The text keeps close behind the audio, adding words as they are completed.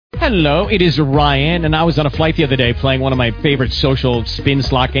Hello, it is Ryan, and I was on a flight the other day playing one of my favorite social spin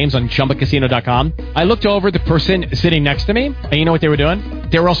slot games on ChumbaCasino.com. I looked over at the person sitting next to me, and you know what they were doing?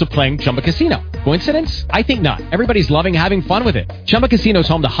 They were also playing Chumba Casino. Coincidence? I think not. Everybody's loving having fun with it. Chumba Casino is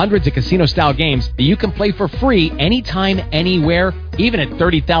home to hundreds of casino-style games that you can play for free anytime, anywhere, even at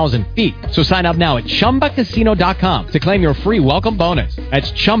 30,000 feet. So sign up now at ChumbaCasino.com to claim your free welcome bonus.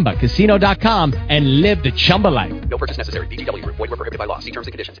 That's ChumbaCasino.com and live the Chumba life. No purchase necessary. VGW. Void where prohibited by law. See terms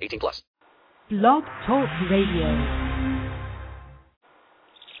and conditions. 18+. Blog Talk Radio.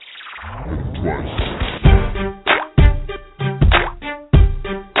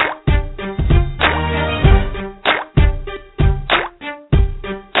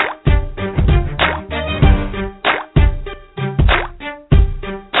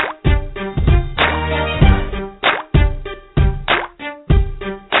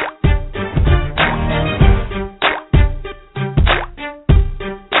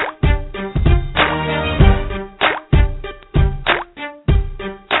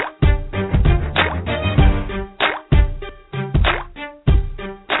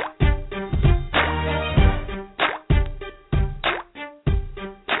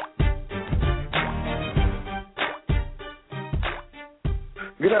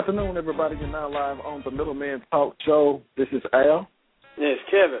 Good afternoon, everybody. You're now live on the Middleman Talk Show. This is Al. This is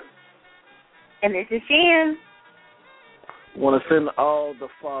Kevin. And this is Shan. I want to send all the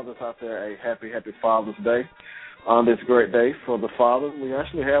fathers out there a happy Father's Day on this great day for the fathers. We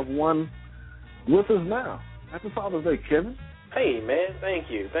actually have one with us now. Happy Father's Day, Kevin. Hey, man. Thank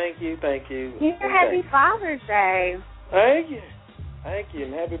you. Yeah, happy Father's Day. Thank you.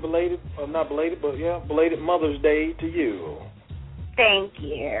 And happy belated Mother's Day to you. Thank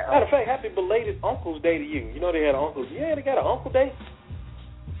you. Matter of fact, happy belated Uncle's Day to you. You know they had an Uncle's. Yeah, they got an Uncle Day.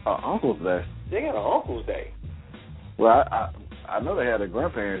 Uncle's Day. They got an Uncle's Day. Well, I know they had a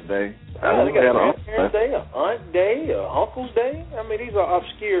Grandparents' Day. Yeah, they got a Grandparents' Day, an Aunt Day, an Uncle's Day. I mean, these are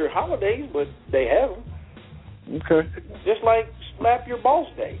obscure holidays, but they have them. Okay. Just like Slap Your Boss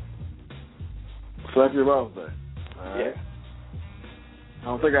Day. Slap Your Boss Day. All right. Yeah. I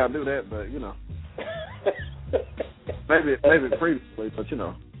don't think I'll do that, but you know. Maybe previously, but you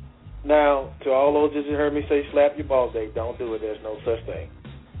know. Now, to all those that heard me say slap your balls day, don't do it. There's no such thing.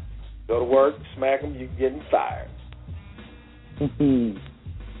 Go to work, smack them, you're getting fired.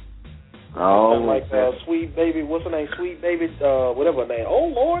 Oh, like Sweet Baby, what's her name? Sweet Baby, whatever her name. Oh,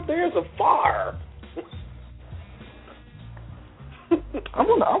 Lord, there's a fire. I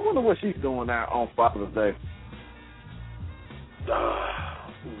wonder what she's doing now on Father's Day.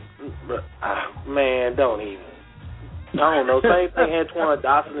 Man, don't even. I don't know. Same thing Antoine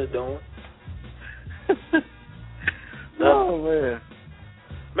Dawson is doing. Oh, man.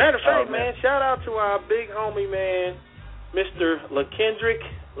 Matter of fact, man, shout out to our big homie, man, Mr. LaKendrick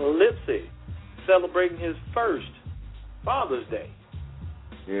Lipsy, celebrating his first Father's Day.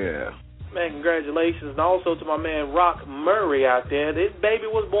 Yeah. Man, congratulations. And also to my man Rock Murray out there. This baby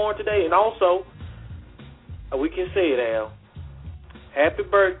was born today. And also, we can say it, Al, happy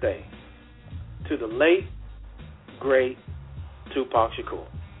birthday to the late, great Tupac Shakur.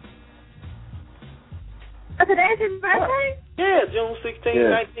 Oh, today's his birthday? Yeah, June 16,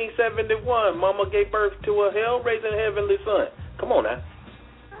 1971. Mama gave birth to a hell-raising heavenly son. Come on now.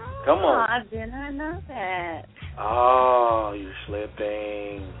 Come on. I did not know that. Oh, you're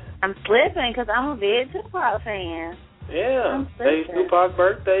slipping. I'm slipping because I'm a big Tupac fan. Yeah, today's Tupac's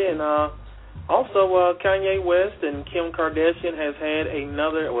birthday. And also Kanye West and Kim Kardashian has had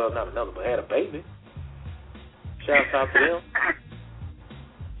had a baby. Shout out to them.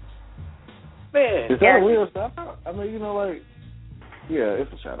 Man. Is that a real shout out? I mean, you know, like, yeah,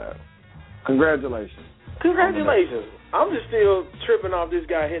 it's a shout out. Congratulations. I'm just still tripping off this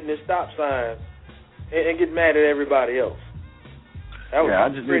guy hitting this stop sign and getting mad at everybody else. I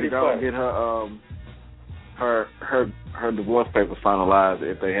just need to go and get her divorce papers finalized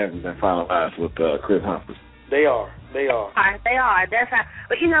if they haven't been finalized with Chris Humphrey. They are. They are. That's how.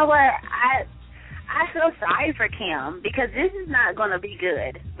 But you know what? I feel sorry for Kim because this is not going to be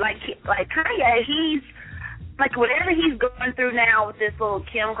good. Like Kanye, he's like whatever he's going through now with this little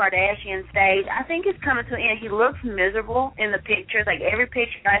Kim Kardashian stage. I think it's coming to an end. He looks miserable in the pictures. Like every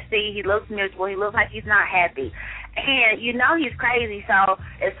picture I see, he looks miserable. He looks like he's not happy. And you know he's crazy. So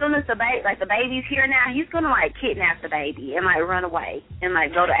as soon as the baby's here now, he's gonna like kidnap the baby and like run away and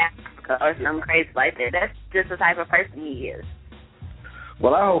like go to Africa or something crazy like that. That's just the type of person he is.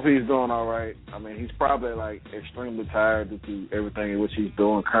 Well, I hope he's doing all right. I mean, he's probably, like, extremely tired due to everything in which he's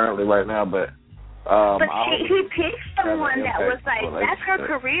doing currently right now, but... he picked someone that was like, that's her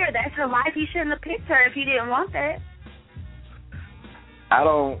career, that's her life. He shouldn't have picked her if he didn't want that. I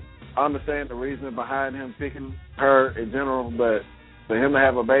don't understand the reason behind him picking her in general, but for him to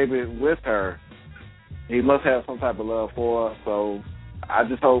have a baby with her, he must have some type of love for her. So I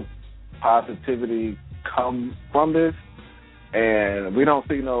just hope positivity comes from this, and we don't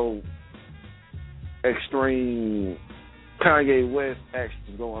see no extreme Kanye West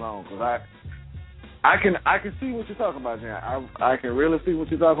actions going on, because I can see what you're talking about, Jan. I can really see what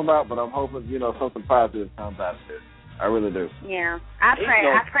you're talking about, but I'm hoping, something positive comes out of this. I really do. Yeah. I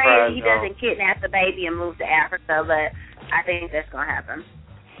pray he doesn't kidnap the baby and move to Africa, but I think that's going to happen.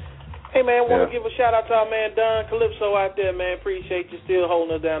 Hey, man, want to give a shout-out to our man Don Calypso out there, man. Appreciate you still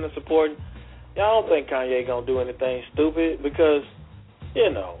holding us down and supporting. Y'all don't think Kanye going to do anything stupid because,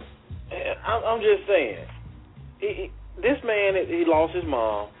 I'm just saying, this man, he lost his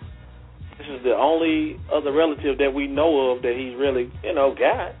mom. This is the only other relative that we know of that he's really,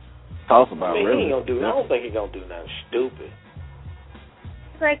 got. Talk about he really. Ain't gonna do. I don't think he's gonna do nothing stupid.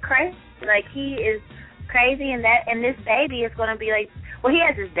 It's like crazy. Like he is crazy, and this baby is gonna be like. Well, he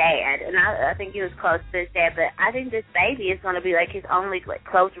has his dad, and I think he was close to his dad, but I think this baby is gonna be like his only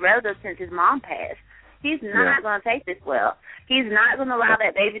close relative since his mom passed. He's not gonna take this well. He's not gonna allow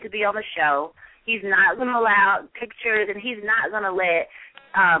that baby to be on the show. He's not gonna allow pictures, and he's not gonna let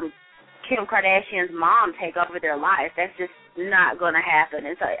Kim Kardashian's mom take over their life. That's just not gonna happen.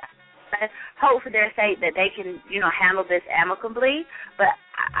 And so I hope for their sake that they can, handle this amicably, but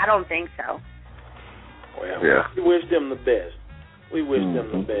I don't think so. Well, we wish them the best. We wish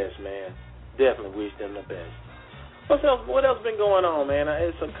them the best, man. Definitely wish them the best. What else been going on, man?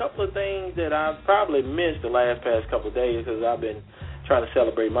 It's a couple of things that I've probably missed the past couple of days because I've been trying to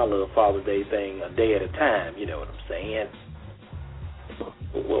celebrate my little Father's Day thing a day at a time, you know what I'm saying?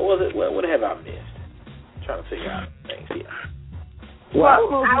 What was it? What have I missed? I'm trying to figure out things here. Well,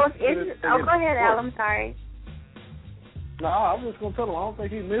 I was go ahead, Al. I'm sorry. No, I was just going to tell him I don't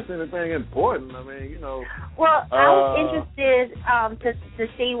think he missed anything important. I mean, Well, I was interested to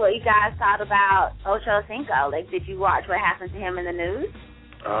see what you guys thought about Ocho Cinco. Like, did you watch what happened to him in the news?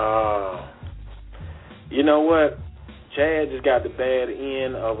 You know what? Chad just got the bad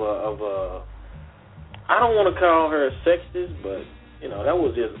end of a. I don't want to call her a sexist, but that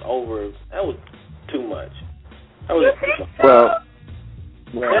was just over. That was too much. That was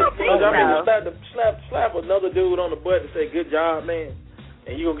slap another dude on the butt and say good job, man,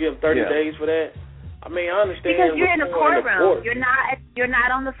 and you gonna give him 30 days for that. I mean, I understand because you're in the courtroom. You're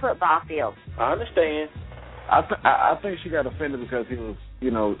not on the football field. I understand. I think she got offended because he was,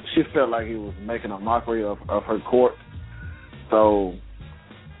 she felt like he was making a mockery of her court. So,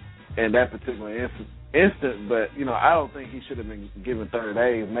 in that particular instant, but I don't think he should have been given 30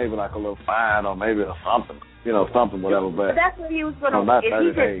 days, maybe like a little fine or maybe something, something, whatever. But that's what he was going to.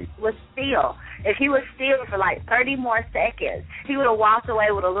 If he was steal for like 30 more seconds, he would have walked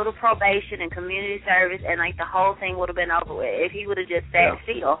away with a little probation and community service, and like the whole thing would have been over with. If he would have just sat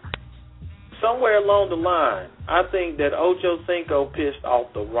still. Somewhere along the line, I think that Ocho Cinco pissed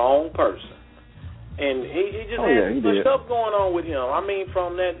off the wrong person. And he just had too much stuff going on with him. I mean,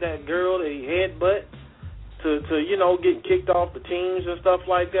 from that girl that he headbutt to getting kicked off the teams and stuff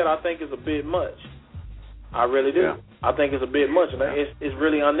like that, I think is a bit much. I really do. Yeah. I think it's a bit much, and it's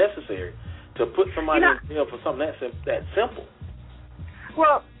really unnecessary to put somebody in jail for something that simple.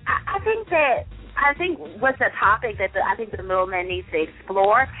 Well, I think what's a topic that I think the middleman needs to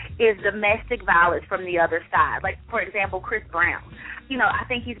explore is domestic violence from the other side. Like, for example, Chris Brown. I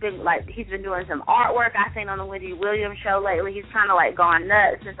think he's been doing some artwork I've seen on the Wendy Williams show lately. He's kind of like gone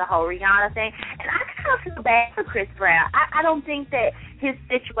nuts since the whole Rihanna thing. And I kind of feel bad for Chris Brown. I don't think that his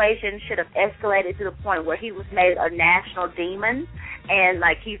situation should have escalated to the point where he was made a national demon and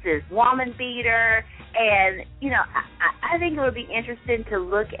like he's this woman beater. And, I think it would be interesting to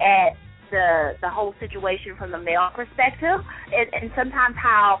look at the whole situation from the male perspective and sometimes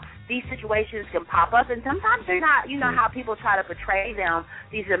how these situations can pop up, and sometimes they're not, how people try to portray them,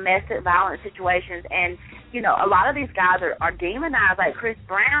 these domestic violence situations, and, a lot of these guys are demonized like Chris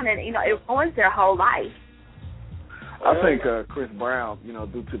Brown, and, it ruins their whole life. I think Chris Brown,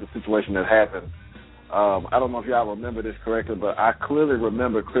 due to the situation that happened, I don't know if y'all remember this correctly, but I clearly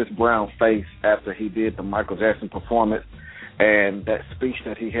remember Chris Brown's face after he did the Michael Jackson performance and that speech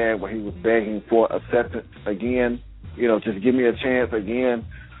that he had where he was begging for acceptance again, just give me a chance again.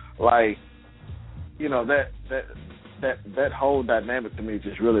 Like, that whole dynamic to me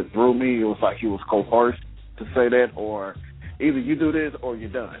just really threw me. It was like he was coerced to say that, or either you do this or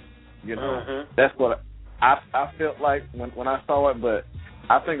you're done. That's what I felt like when I saw it. But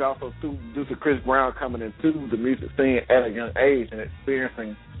I think also due to Chris Brown coming into the music scene at a young age and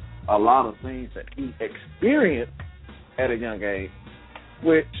experiencing a lot of things that he experienced at a young age,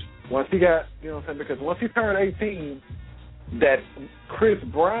 which once he got, you know what I'm saying, because once he turned 18, that Chris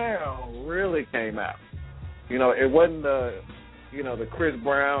Brown really came out. You know, it wasn't the Chris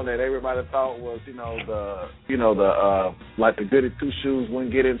Brown that everybody thought was, like the goody two shoes,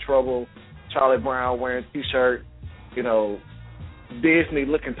 wouldn't get in trouble, Charlie Brown wearing T-shirt, Disney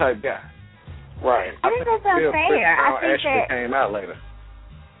looking type guy. Right. I think that's unfair. Chris Brown I think actually that came out later.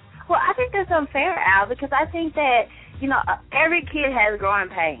 Well, I think that's unfair, Al, because I think that, every kid has growing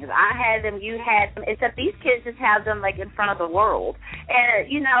pains. I had them, you had them, except these kids just have them, like, in front of the world. And,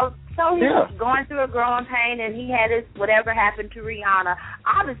 so he was going through a growing pain, and he had his whatever happened to Rihanna.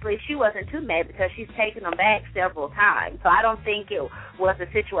 Obviously, she wasn't too mad because she's taken him back several times. So I don't think it was a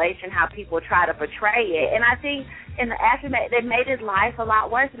situation how people try to portray it. And I think in the aftermath, they made his life a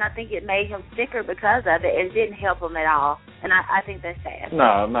lot worse, and I think it made him sicker because of it. It didn't help him at all, and I think that's sad.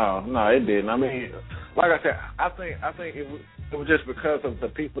 No, it didn't. I mean, like I said, I think it was just because of the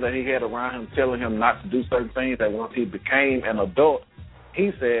people that he had around him telling him not to do certain things that once he became an adult,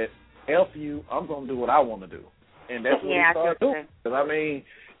 he said, F you, I'm going to do what I want to do. And that's what he started doing. Because, I mean,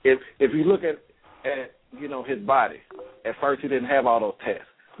 if you look at his body, at first he didn't have all those tats.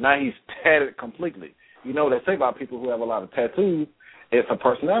 Now he's tatted completely. They say about people who have a lot of tattoos, it's a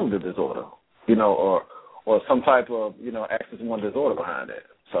personality disorder, or some type of, axis 1 disorder behind that.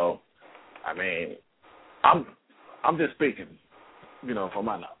 So, I mean, I'm just speaking, from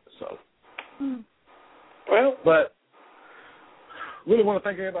my knowledge. So, well, but really want to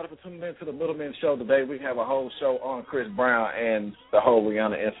thank everybody for tuning in to the Middleman Show today. We have a whole show on Chris Brown and the whole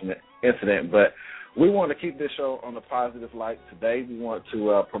Rihanna incident, but we want to keep this show on the positive light today. We want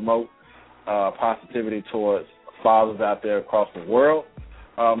to promote positivity towards fathers out there across the world.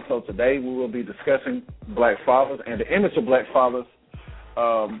 So today we will be discussing black fathers and the image of black fathers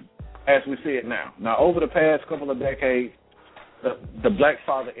as we see it now. Now, over the past couple of decades, the black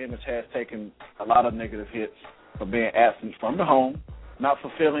father image has taken a lot of negative hits for being absent from the home, not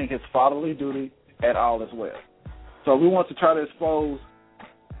fulfilling his fatherly duty at all as well. So we want to try to expose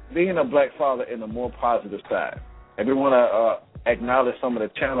being a black father in a more positive side. And we want to acknowledge some of the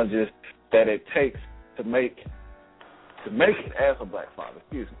challenges that it takes to make it as a black father.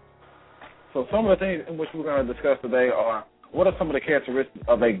 Excuse me. So some of the things in which we're going to discuss today are, what are some of the characteristics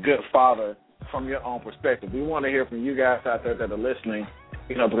of a good father from your own perspective? We want to hear from you guys out there that are listening,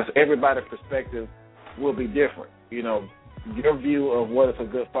 because everybody's perspective will be different. Your view of what is a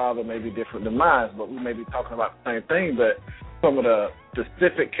good father may be different than mine, but we may be talking about the same thing, but some of the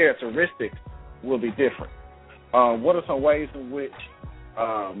specific characteristics will be different. What are some ways in which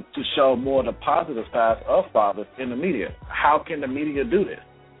to show more the positive sides of fathers in the media? How can the media do this?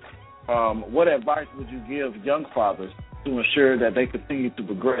 What advice would you give young fathers to ensure that they continue to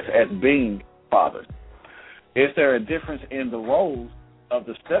progress as being fathers? Is there a difference in the roles of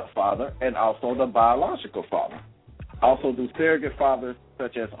the stepfather and also the biological father? Also, do surrogate fathers,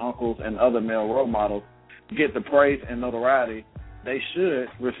 such as uncles and other male role models, get the praise and notoriety they should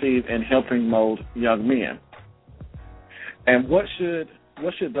receive in helping mold young men? And what should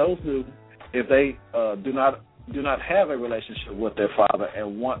those do if they do not have a relationship with their father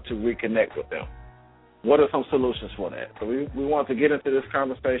and want to reconnect with them? What are some solutions for that? So we want to get into this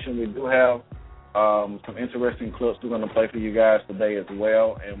conversation. We do have some interesting clips we're going to play for you guys today as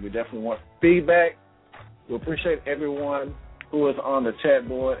well, and we definitely want feedback. We appreciate everyone who is on the chat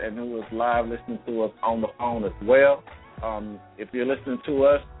board and who is live listening to us on the phone as well. If you're listening to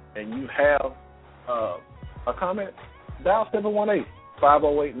us and you have a comment, dial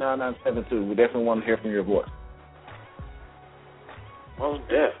 718-508-9972. We definitely want to hear from your voice. Most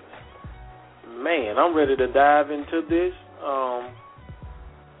definitely. Man, I'm ready to dive into this.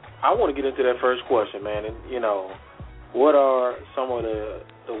 I want to get into that first question, man. And, what are some of the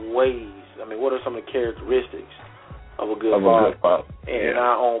ways, what are some of the characteristics of a good father in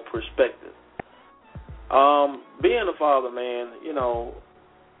our own perspective? Being a father, man,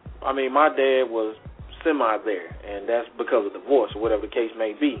 my dad was semi there, and that's because of divorce or whatever the case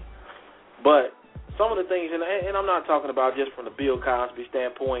may be. But some of the things, and I'm not talking about just from the Bill Cosby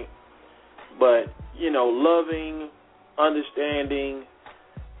standpoint, but, loving, understanding,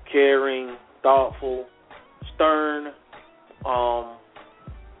 caring, thoughtful, stern.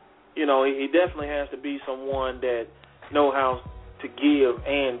 He definitely has to be someone that knows how to give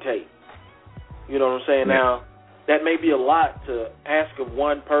and take. You know what I'm saying? Yeah. Now, that may be a lot to ask of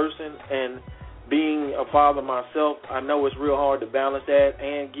one person, and being a father myself, I know it's real hard to balance that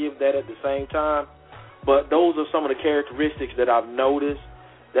and give that at the same time. But those are some of the characteristics that I've noticed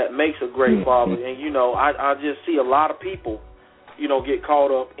that makes a great father. And, I just see a lot of people, get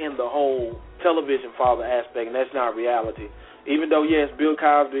caught up in the whole television father aspect, and that's not reality. Even though, yes, Bill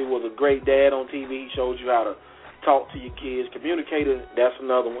Cosby was a great dad on TV, he showed you how to talk to your kids. Communicator, that's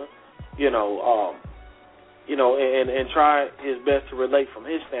another one. And try his best to relate from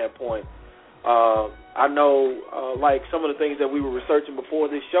his standpoint. I know, like some of the things that we were researching before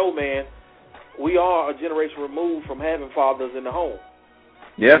this show, man, we are a generation removed from having fathers in the home.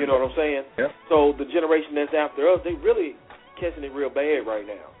 Yeah. You know what I'm saying? Yeah. So the generation that's after us, they really catching it real bad right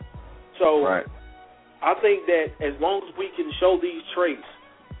now. So right. I think that as long as we can show these traits,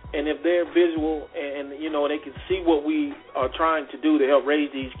 and if they're visual and they can see what we are trying to do to help raise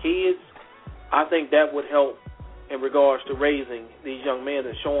these kids, I think that would help in regards to raising these young men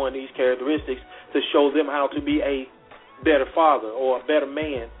and showing these characteristics to show them how to be a better father or a better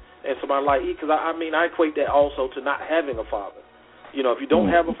man and somebody like because I equate that also to not having a father. If you don't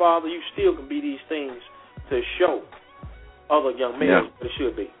have a father, you still can be these things to show other young men what it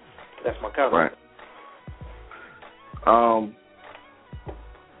should be. That's my comment. Right.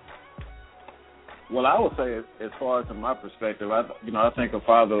 Well, I would say, as far as from my perspective, I think a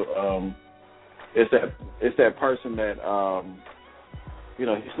father is that person that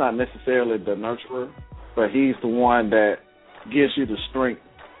he's not necessarily the nurturer, but he's the one that gives you the strength,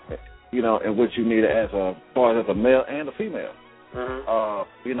 in which you need as far as a male and a female.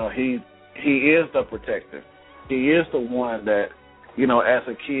 Mm-hmm. He is the protector. He is the one that, as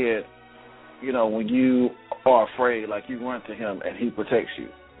a kid, when you are afraid, like you run to him and he protects you.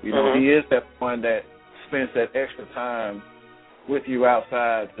 Mm-hmm. He is that one that spends that extra time with you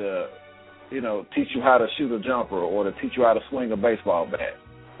outside to, teach you how to shoot a jumper or to teach you how to swing a baseball bat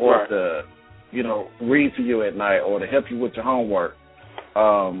or to, read to you at night or to help you with your homework.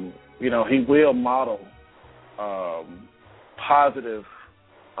 He will model positive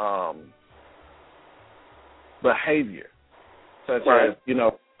behavior, such as,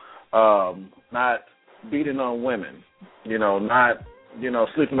 not beating on women, not,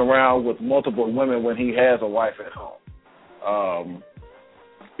 sleeping around with multiple women when he has a wife at home.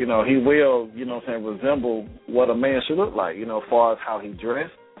 He will, resemble what a man should look like, as far as how he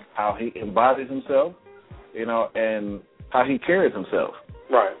dressed, how he embodies himself, and how he carries himself.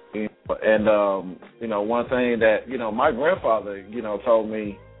 Right. And, one thing that, my grandfather, told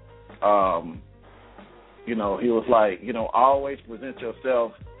me, he was like, always present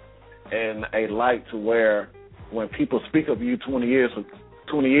yourself in a light to where when people speak of you 20 years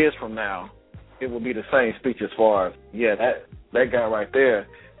from now, it will be the same speech as far as, that guy right there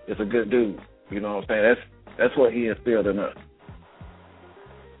is a good dude. You know what I'm saying? That's what he instilled in us.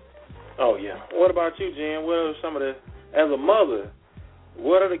 Oh, yeah. What about you, Jen? What are some of as a mother,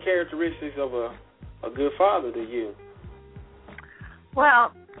 what are the characteristics of a good father to you?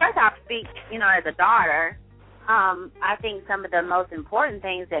 Well, first I'll speak, as a daughter. I think some of the most important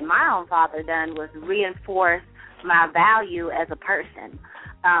things that my own father done was reinforce my value as a person.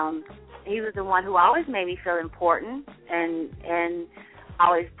 He was the one who always made me feel important and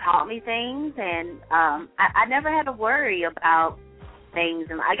always taught me things, and I never had to worry about things.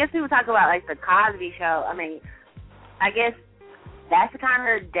 And I guess people talk about like the Cosby Show. I guess that's the kind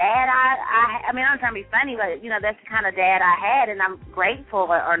of dad I'm not trying to be funny, but that's the kind of dad I had, and I'm grateful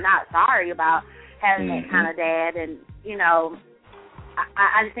or not sorry about having that kind of dad. And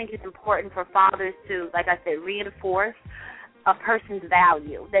I just think it's important for fathers to, like I said, reinforce a person's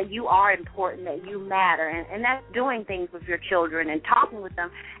value, that you are important, that you matter, and that's doing things with your children and talking with them.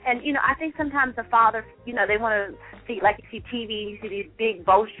 And, I think sometimes the father, they want to see, like you see TV, you see these big,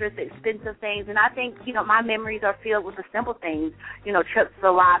 boisterous, expensive things, and I think, my memories are filled with the simple things, trips to the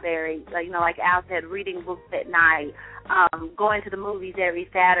library, like Al said, reading books at night, going to the movies every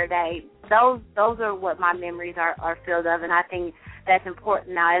Saturday. Those are what my memories are filled of, and I think that's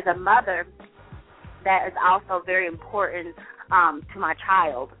important. Now, as a mother, that is also very important to my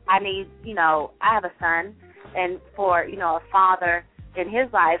child. I need, I have a son, and for, a father in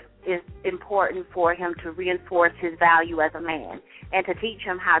his life is important for him to reinforce his value as a man and to teach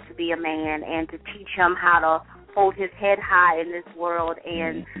him how to be a man and to teach him how to hold his head high in this world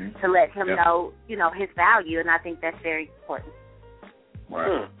and to let him know, his value, and I think that's very important.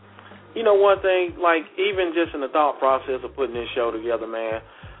 Right. One thing, like even just in the thought process of putting this show together, man,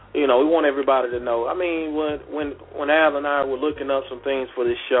 we want everybody to know. When Al and I were looking up some things for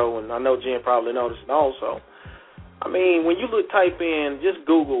this show, and I know Jen probably noticed it also, when you type in, just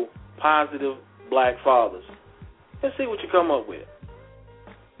Google positive black fathers, let's see what you come up with.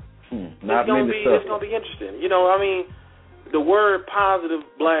 It's going to be interesting. The word positive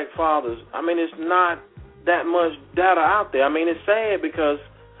black fathers, it's not that much data out there. It's sad because,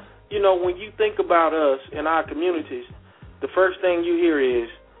 when you think about us in our communities, the first thing you hear is,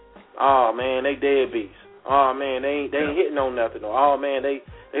 oh, man, they deadbeats. oh man, they ain't hitting on nothing, or oh man, they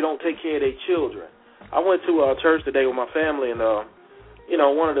don't take care of their children. I went to church today with my family, and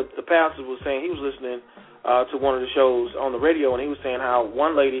one of the pastors was saying, he was listening to one of the shows on the radio, and he was saying how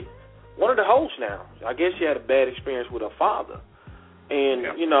one lady, one of the hosts now, I guess she had a bad experience with her father, and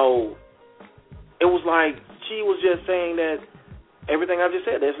it was like she was just saying that everything I just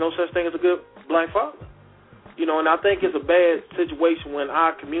said, there's no such thing as a good black father. And I think it's a bad situation when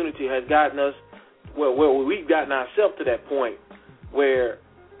our community has gotten us, where we've gotten ourselves to that point where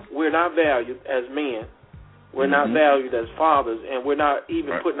we're not valued as men, we're not valued as fathers, and we're not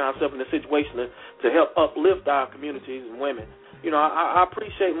even putting ourselves in a situation to help uplift our communities and women. I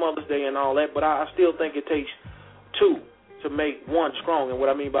appreciate Mother's Day and all that, but I still think it takes two to make one strong. And what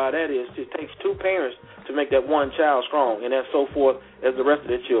I mean by that is it takes two parents to make that one child strong, and that's so forth as the rest of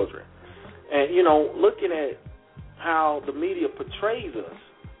their children. And, looking at how the media portrays us,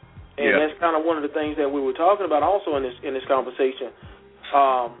 and that's kind of one of the things that we were talking about also in this conversation.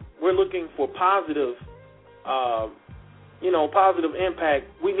 We're looking for positive impact.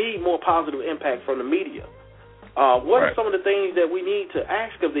 We need more positive impact from the media. What are some of the things that we need to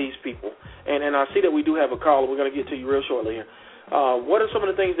ask of these people? And I see that we do have a caller. We're going to get to you real shortly here. What are some of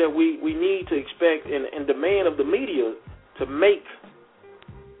the things that we need to expect and demand of the media to make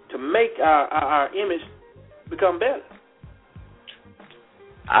our image become better?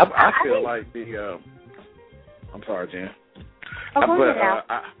 I feel like the I'm sorry, Jen.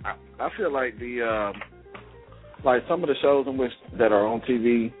 I feel like the like some of the shows in which that are on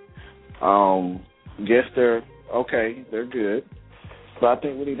TV, yes, they're okay, they're good, but I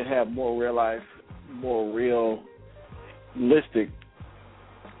think we need to have more real life, more realistic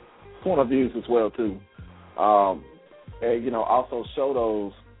point of views as well too, and also show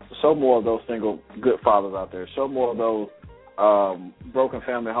more of those single good fathers out there. Show more of those broken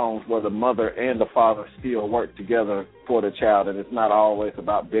family homes where the mother and the father still work together for the child, and it's not always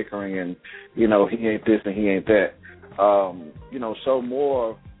about bickering and, he ain't this and he ain't that. Show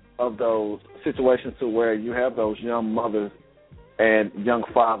more of those situations to where you have those young mothers and young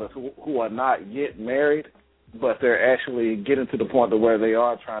fathers who are not yet married, but they're actually getting to the point to where they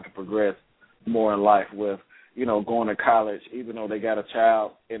are trying to progress more in life with, going to college, even though they got a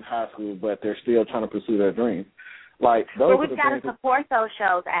child in high school, but they're still trying to pursue their dreams. Like those. But we've got to support those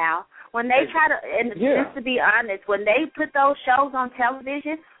shows, Al. When they try to, and just to be honest, when they put those shows on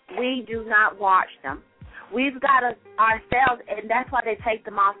television, we do not watch them. We've got to ourselves, and that's why they take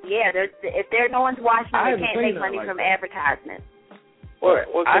them off the air. If no one's watching them, they can't make money from advertisements. Well,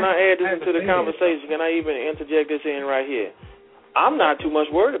 can I add this into the conversation? Can I even interject this in right here? I'm not too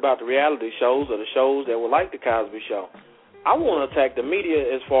much worried about the reality shows or the shows that were like the Cosby Show. I want to attack the media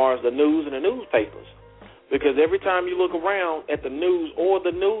as far as the news and the newspapers. Because every time you look around at the news or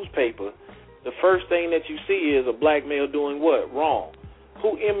the newspaper, the first thing that you see is a black male doing what? Wrong.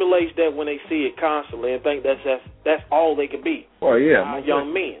 Who emulates that when they see it constantly and think that's all they can be? Well, yeah.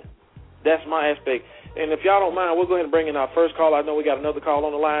 Young men. That's my aspect. And if y'all don't mind, we'll go ahead and bring in our first call. I know we got another call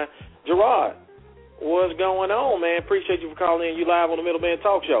on the line. Gerard, what's going on, man? Appreciate you for calling in. You live on the Middleman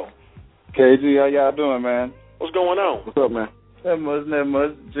Talk Show. KG, how y'all doing, man? What's going on? What's up, man? Not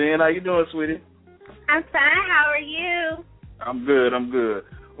much. Jen, how you doing, sweetie? I'm fine. How are you? I'm good.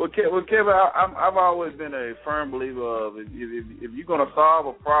 Well, Kevin, I've always been a firm believer of if you're going to solve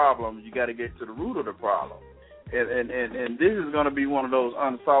a problem, you got to get to the root of the problem. And this is going to be one of those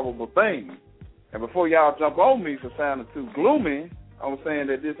unsolvable things. And before y'all jump on me for sounding too gloomy, I'm saying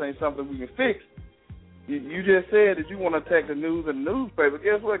that this ain't something we can fix. You just said that you want to attack the news and the newspaper.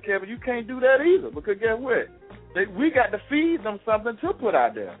 Guess what, Kevin? You can't do that either, because guess what? We got to feed them something to put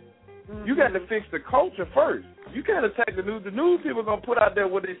out there. Mm-hmm. You got to fix the culture first. You can't attack the news. The news people are going to put out there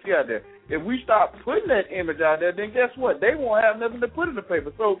what they see out there. If we start putting that image out there, then guess what? They won't have nothing to put in the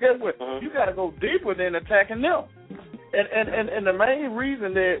paper. So guess what? Mm-hmm. You got to go deeper than attacking them. And the main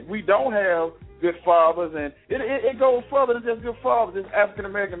reason that we don't have good fathers, and it goes further than just good fathers, it's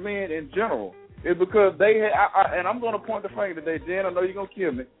African-American men in general, is because they have, and I'm going to point the finger today, Jen, I know you're going to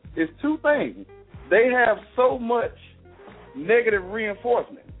kill me. It's two things. They have so much negative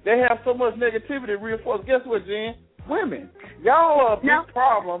reinforcement. They have so much negativity reinforced. Guess what, Jen? Women. Y'all are a big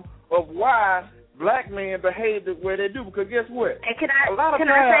problem of why black men behave the way they do. Because guess what? And a lot of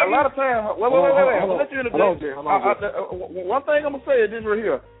times. Wait. I'll let you interject. One thing I'm going to say is this right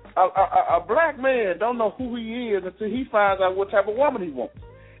here. A black man don't know who he is until he finds out what type of woman he wants.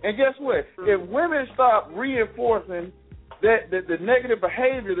 And guess what? If women stop reinforcing that the negative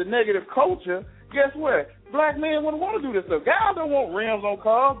behavior, the negative culture, guess what? Black men wouldn't want to do this stuff. Guys don't want rims on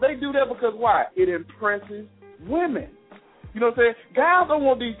cars. They do that because why? It impresses women. You know what I'm saying? Guys don't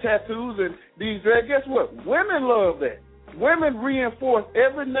want these tattoos and these dreads. Guess what? Women love that. Women reinforce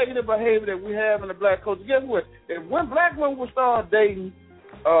every negative behavior that we have in the black culture. Guess what? If when black women would start dating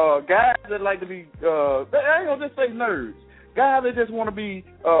guys that like to be, I ain't gonna just say nerds, guys that just want to be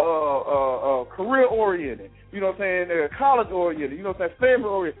career oriented, you know what I'm saying, college oriented, you know what I'm saying, family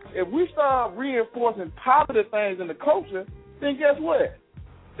oriented. If we start reinforcing positive things in the culture, then guess what?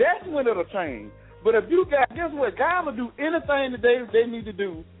 That's when it'll change. But if you guess what? Guys will do anything that they need to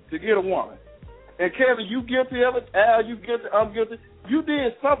do to get a woman. And Kevin, you guilty of it. Al, you guilty. I'm guilty. You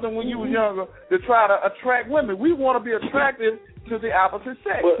did something when you were younger to try to attract women. We want to be attractive to the opposite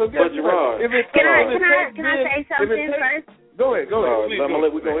sex. So guess what? Can I say something first? Go ahead. Go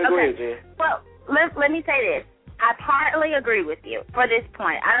ahead, Jen. Well, let me say this. I partly agree with you for this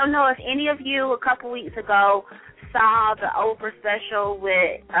point. I don't know if any of you a couple weeks ago saw the Oprah special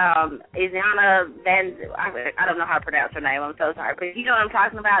with Isyana Van. I don't know how to pronounce her name. I'm so sorry, but you know what I'm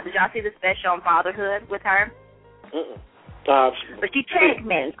talking about. Did y'all see the special on fatherhood with her? But she checked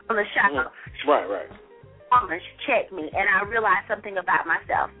me on the show. Right. She checked me, and I realized something about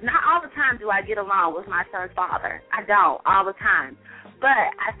myself. Not all the time do I get along with my son's father. I don't all the time,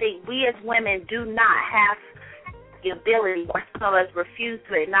 but I think we as women do not have the ability, or some of us refuse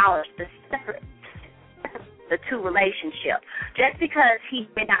to acknowledge the two relationships. Just because he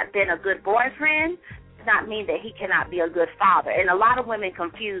may not have been a good boyfriend does not mean that he cannot be a good father. And a lot of women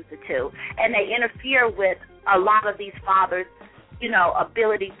confuse the two, and they interfere with a lot of these fathers'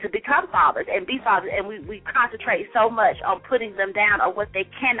 ability to become fathers and be fathers, and we concentrate so much on putting them down on what they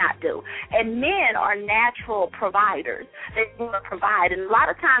cannot do. And men are natural providers. They want to provide, and a lot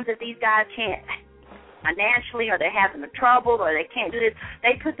of times if these guys can't financially, or they're having trouble, or they can't do this,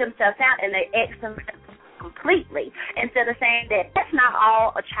 they put themselves out and they X themselves completely, instead of saying that that's not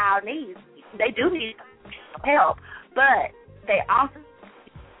all a child needs. They do need help, but they also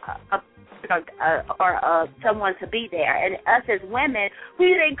someone to be there. And us as women,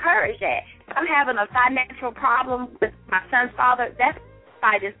 we encourage that. If I'm having a financial problem with my son's father, that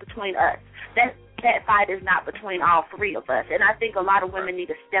fight is between us. That fight is not between all three of us. And I think a lot of women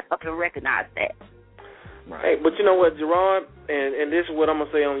need to step up and recognize that. Right. Hey, but you know what, Gerard, and this is what I'm going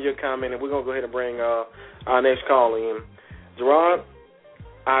to say on your comment, and we're going to go ahead and bring our next call in. Gerard,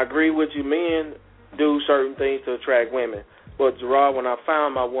 I agree with you. Men do certain things to attract women. But, Gerard, when I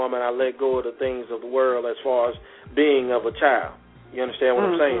found my woman, I let go of the things of the world as far as being of a child. You understand what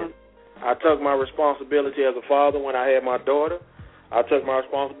I'm saying? I took my responsibility as a father when I had my daughter. I took my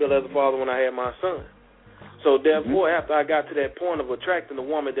responsibility as a father when I had my son. So, therefore, after I got to that point of attracting the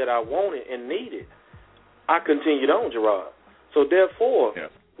woman that I wanted and needed, I continued on, Gerard. So, therefore,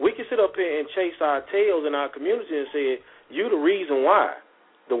 we can sit up here and chase our tails in our community and say, you the reason why.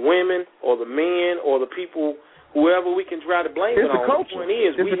 The women or the men or the people, whoever we can try to blame it on. The point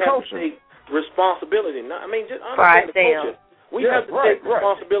is we have to take responsibility. I mean, just understand the culture. We have to take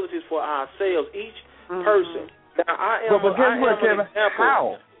responsibilities for ourselves, each person. Now, I am an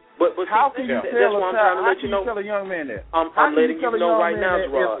example. But how can you tell a young man that? I'm letting you know right now,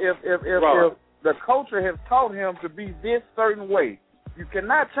 Gerard. If the culture has taught him to be this certain way, you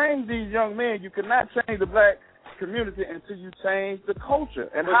cannot change these young men. You cannot change the black community until you change the culture.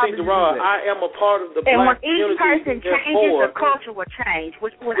 And how do you do that? I am a part of the black community. And when each person changes, the culture will change.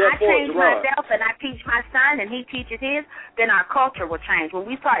 When I change myself and I teach my son and he teaches his, then our culture will change. When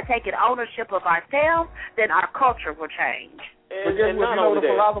we start taking ownership of ourselves, then our culture will change. But guess what? You know what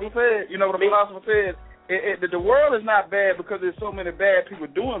the philosopher said? You know what the philosopher said? The world is not bad because there's so many bad people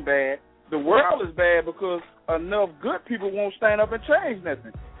doing bad. The world is bad because enough good people won't stand up and change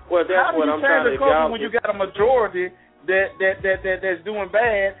nothing. Well, that's what I'm trying to acknowledge. When you got a majority that's doing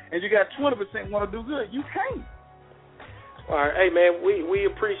bad and you got 20% want to do good, you can't. All right, hey man, we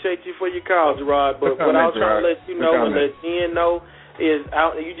appreciate you for your call, Gerard. But what I was trying to let you know and let Jen know is,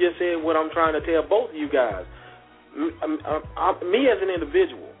 you just said what I'm trying to tell both of you guys. Me as an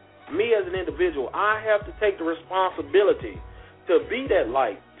individual, I have to take the responsibility to be that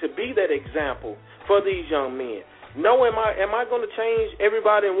light, to be that example for these young men. No, am I going to change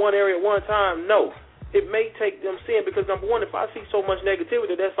everybody in one area at one time? No. It may take them seeing, because, number one, if I see so much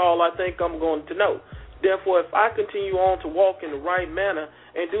negativity, that's all I think I'm going to know. Therefore, if I continue on to walk in the right manner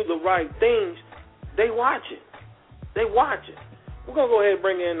and do the right things, they watch it. We're going to go ahead and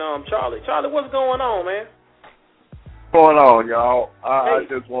bring in Charlie. Charlie, what's going on, man? What's going on, y'all? I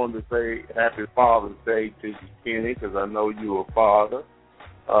just wanted to say Happy Father's Day to you, Kenny, because I know you're a father.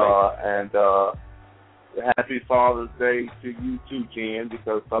 And Happy Father's Day to you too, Jen,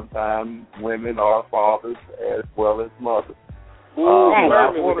 because sometimes women are fathers as well as mothers. You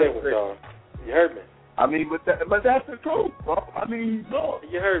heard me with that one, dog. You heard me. I mean, but that's the truth, bro. I mean, look.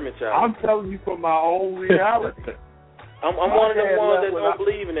 You heard me, child. I'm telling you from my own reality. I'm one of the ones that don't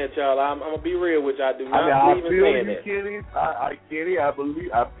believe in that, child. I'm gonna be real with you. I do not believe in saying that. Kenny,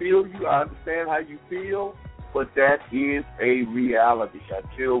 I feel you. I understand how you feel, but that is a reality.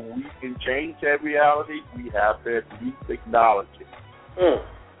 Until we can change that reality, we have to at least acknowledge it.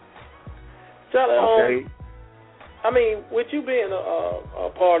 Child, okay. I mean, with you being a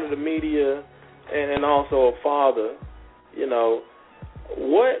part of the media and also a father, you know,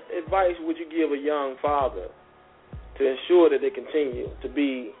 what advice would you give a young father to ensure that they continue to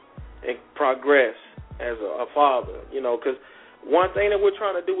be and progress as a father? You know, because one thing that we're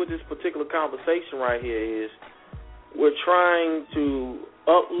trying to do with this particular conversation right here is we're trying to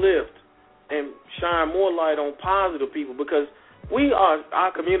uplift and shine more light on positive people, because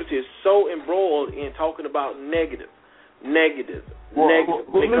our community is so embroiled in talking about negative when it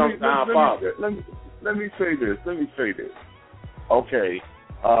comes to our father. Let me say this. Okay,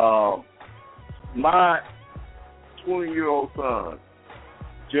 my 20-year-old son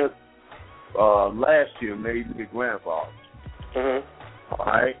just last year made me a grandfather. All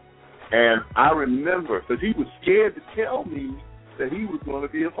right, and I remember because he was scared to tell me that he was going to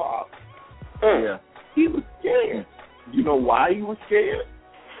be a father. Yeah, he was scared. You know why he was scared?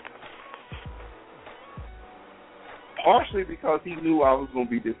 Partially because he knew I was going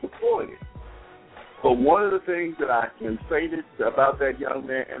to be disappointed. But one of the things that I can say about that young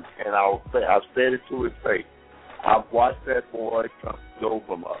man, and I've said it to his face, I've watched that boy go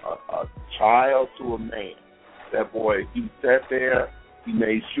from a child to a man. That boy, he sat there, he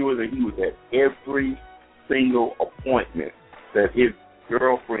made sure that he was at every single appointment that his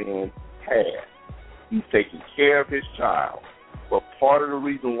girlfriend had. He's taking care of his child. But part of the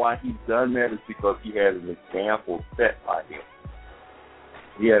reason why he's done that is because he had an example set by him.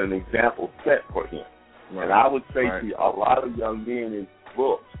 He had an example set for him. Right. And I would say to a lot of young men in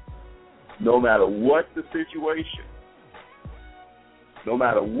books, no matter what the situation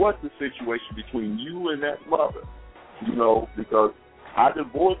between you and that mother, you know, because I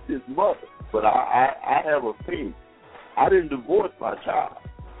divorced his mother, but I have a thing. I didn't divorce my child.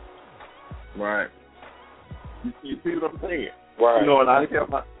 Right. You see what I'm saying? Right. You know, and I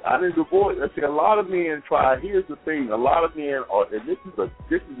didn't divorce. I see a lot of men try. Here's the thing: a lot of men are, and this is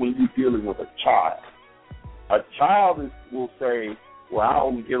when you're dealing with a child. A child will say, "Well, I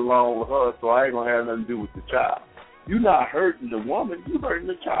don't get along with her, so I ain't gonna have nothing to do with the child." You're not hurting the woman; you're hurting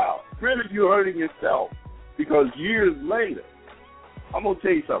the child. Really, you're hurting yourself, because years later, I'm gonna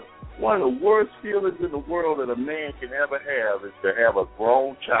tell you something. One of the worst feelings in the world that a man can ever have is to have a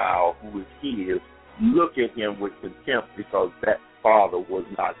grown child who is his look at him with contempt because that father was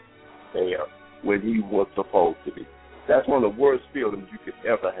not there when he was supposed to be. That's one of the worst feelings you could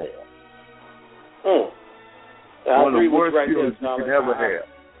ever have. One of the worst feelings you could ever have.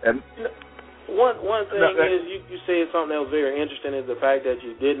 And one thing is you said something that was very interesting is the fact that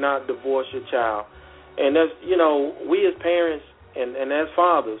you did not divorce your child. And that's, you know, we as parents and as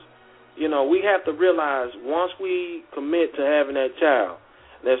fathers, you know, we have to realize once we commit to having that child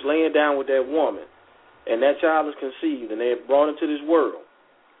that's laying down with that woman, and that child is conceived and they're brought into this world,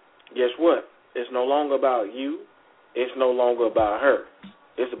 guess what? It's no longer about you. It's no longer about her.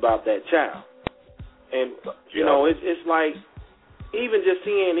 It's about that child. And, you know, it's like even just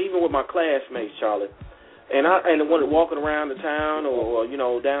seeing, even with my classmates, Charlie, and when walking around the town or, you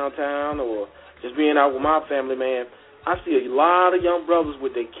know, downtown or just being out with my family, man, I see a lot of young brothers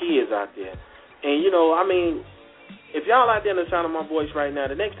with their kids out there. And, you know, I mean, if y'all out there in the sound of my voice right now,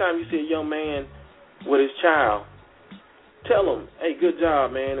 the next time you see a young man with his child, tell him, hey, good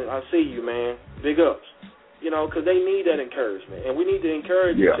job, man, I see you, man, big ups. You know, because they need that encouragement. And we need to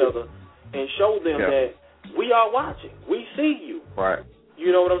encourage each other and show them that we are watching. We see you. Right.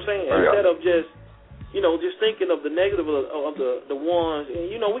 You know what I'm saying? Right. Instead of just, you know, just thinking of the negative of the ones. And,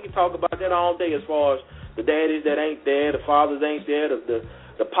 you know, we can talk about that all day as far as the daddies that ain't there, the fathers ain't there,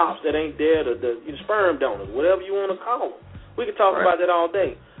 the pops that ain't there, the sperm donors, whatever you want to call them. We can talk about that all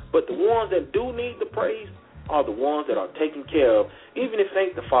day. But the ones that do need the praise are the ones that are taken care of. Even if it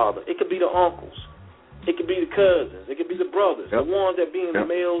ain't the father, it could be the uncles. It could be the cousins. It could be the brothers, the ones that be in the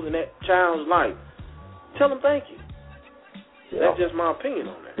males in that child's life. Tell them thank you. That's just my opinion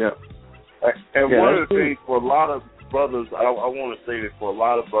on that. Yeah. And one of the things for a lot of brothers, I want to say that for a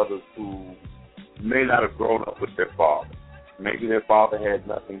lot of brothers who may not have grown up with their father, maybe their father had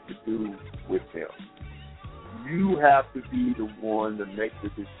nothing to do with them, you have to be the one to make the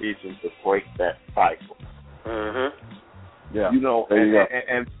decision to break that cycle. Yeah. You know,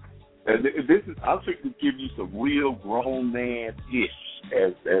 and this is, I'm trying to give you some real grown man ish,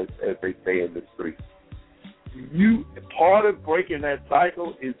 as they say in the street. part of breaking that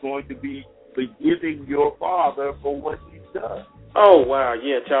cycle is going to be forgiving your father for what he's done. Oh wow,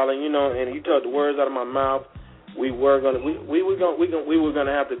 yeah, Charlie. And you took the words out of my mouth. We were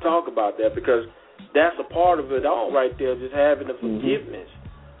gonna have to talk about that, because that's a part of it all right there. Just having the forgiveness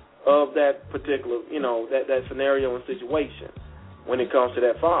of that particular, that scenario and situation when it comes to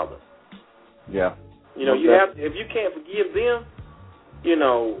that father. Yeah. If you can't forgive them,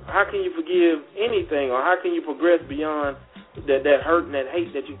 how can you forgive anything, or how can you progress beyond that hurt and that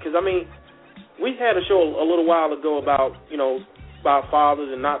hate that you? Because we had a show a little while ago about fathers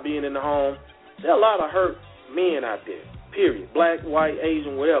and not being in the home. There are a lot of hurt men out there. Period. Black, white,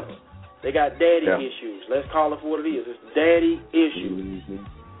 Asian, whatever. They got daddy issues. Let's call it for what it is. It's daddy issues.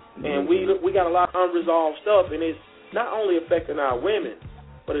 And we got a lot of unresolved stuff, and it's not only affecting our women,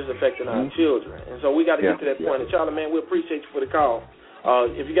 but it's affecting our children. And so we got to get to that point. And Charlie, man, we appreciate you for the call.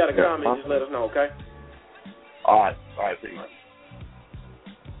 If you got a comment, just let us know, okay? All right, Pete.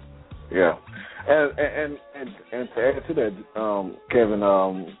 Yeah. And to add to that, Kevin,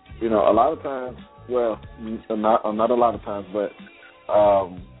 a lot of times, well, not a lot of times, but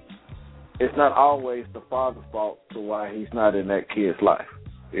it's not always the father's fault to why he's not in that kid's life.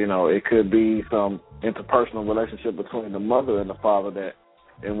 It could be some interpersonal relationship between the mother and the father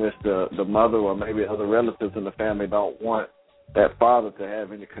in which the mother or maybe other relatives in the family don't want that father to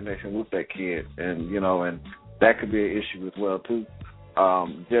have any connection with that kid, and and that could be an issue as well too.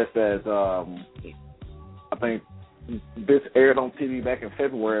 Just as I think this aired on TV back in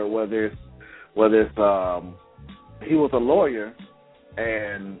February, whether it's he was a lawyer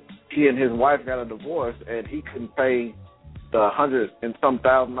and he and his wife got a divorce, and he couldn't pay the $100,000 and some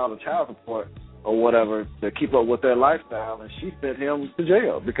child support or whatever to keep up with their lifestyle, and she sent him to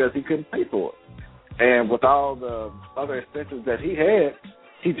jail because he couldn't pay for it. And with all the other expenses that he had,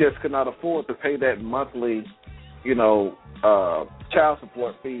 he just could not afford to pay that monthly, child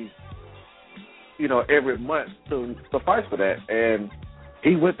support fee, every month to suffice for that. And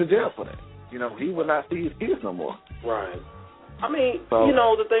he went to jail for that. He would not see his kids no more. Right.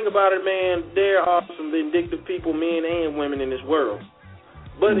 The thing about it, man, there are some vindictive people, men and women in this world.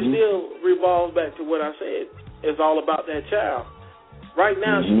 But it still revolves back to what I said. It's all about that child. Right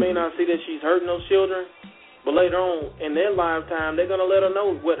now, she may not see that she's hurting those children, but later on in their lifetime, they're going to let her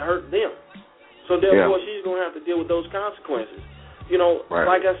know what hurt them. So therefore, she's going to have to deal with those consequences.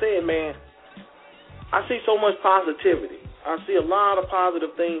 Like I said, man, I see so much positivity. I see a lot of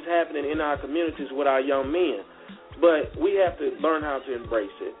positive things happening in our communities with our young men. But we have to learn how to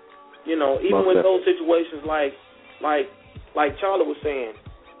embrace it. Even with those situations like Charlie was saying,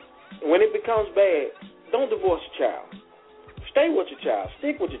 when it becomes bad, don't divorce your child. Stay with your child.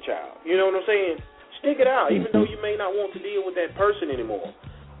 Stick with your child. You know what I'm saying? Stick it out, even though you may not want to deal with that person anymore.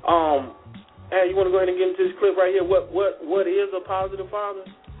 Hey, you want to go ahead and get into this clip right here? What is a positive father?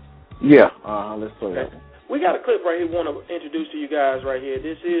 Yeah. Let's play that. We got a clip right here we want to introduce to you guys right here.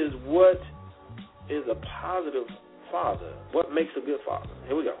 This is what is a positive father. What makes a good father?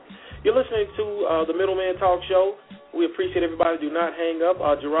 Here we go. You're listening to the Middleman Talk Show. We appreciate everybody. Do not hang up.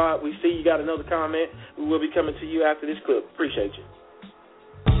 Gerard, we see you got another comment. We will be coming to you after this clip. Appreciate you.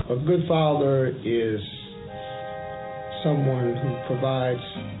 A good father is someone who provides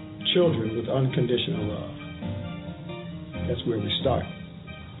children with unconditional love. That's where we start.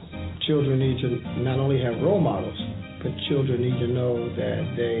 Children need to not only have role models, but children need to know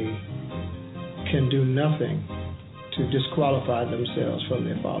that they can do nothing to disqualify themselves from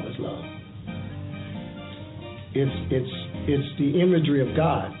their father's love. It's the imagery of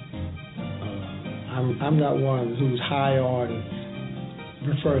God. I'm not one who's high on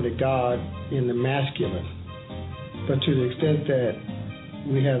referring to God in the masculine, but to the extent that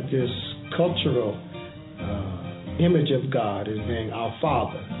we have this cultural image of God as being our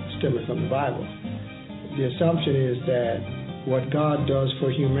Father, stemming from the Bible, the assumption is that what God does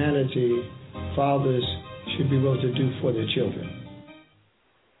for humanity, fathers should be willing to do for their children.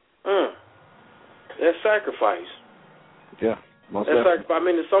 That's sacrifice. Yeah. That's sacrifice. I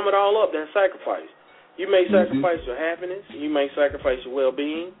mean, to sum it all up, that's sacrifice. You may sacrifice your happiness. You may sacrifice your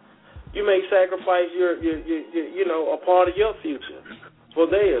well-being. You may sacrifice your a part of your future for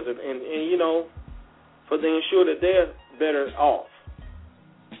theirs, and for to ensure that they're better off.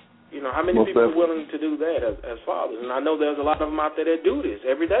 How many people are willing to do that as fathers? And I know there's a lot of them out there that do this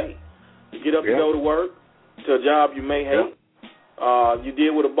every day. You get up and go to work, to a job you may hate. You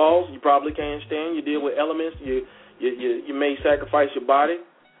deal with a boss you probably can't stand. You deal with elements. You may sacrifice your body.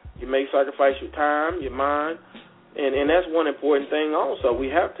 You may sacrifice your time, your mind. And that's one important thing also. We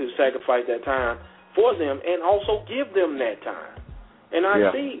have to sacrifice that time for them and also give them that time. And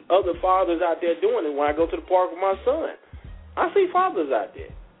I see other fathers out there doing it when I go to the park with my son. I see fathers out there,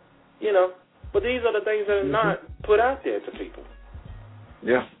 you know. But these are the things that are not put out there to people.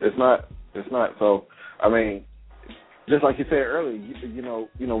 Yeah, it's not. It's not. So, I mean, just like you said earlier, you know,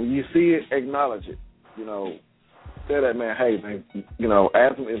 when you see it, acknowledge it. You know, say that man, hey man, you know,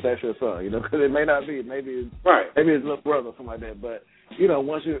 ask him if that's your son. You know, because it may not be. Maybe his little brother or something like that. But you know,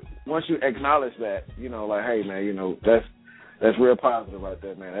 once you acknowledge that, you know, like, hey man, you know, that's real positive right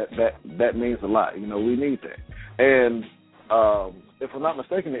there, man. That means a lot. You know, we need that. And if I'm not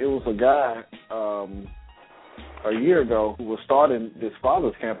mistaken, it was a guy a year ago who was starting this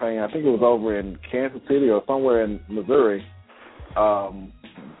Fathers campaign. I think it was over in Kansas City or somewhere in Missouri.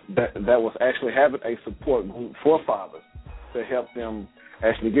 That was actually having a support group for fathers to help them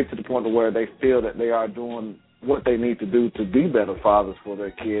actually get to the point where they feel that they are doing what they need to do to be better fathers for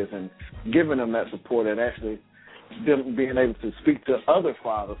their kids, and giving them that support, and actually them being able to speak to other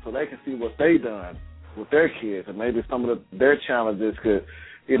fathers so they can see what they've done with their kids, and maybe some of their challenges could,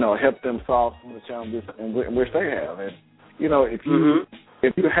 you know, help them solve some of the challenges in which they have. And you know, if you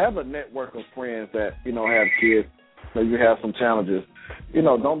have a network of friends that, you know, have kids, that you have some challenges, you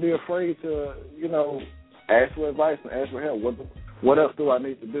know, don't be afraid to, you know, ask for advice and ask for help. What else do I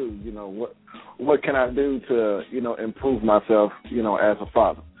need to do? You know, what can I do to, you know, improve myself, you know, as a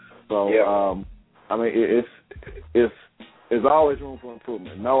father? So, I mean, it's always room for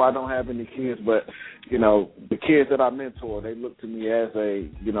improvement. No, I don't have any kids, but, you know, the kids that I mentor, they look to me as a,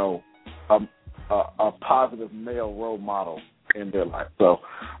 you know, a positive male role model in their life. So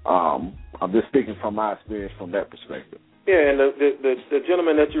I'm just speaking from my experience from that perspective. Yeah, and the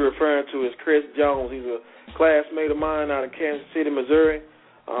gentleman that you're referring to is Chris Jones. He's a classmate of mine out of Kansas City, Missouri.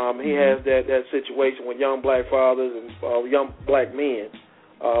 He has that situation with young black fathers and young black men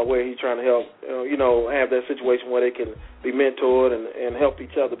where he's trying to help, you know, have that situation where they can be mentored and help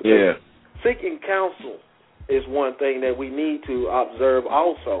each other. Because seeking counsel is one thing that we need to observe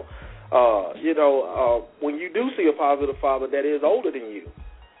also. You know, when you do see a positive father that is older than you,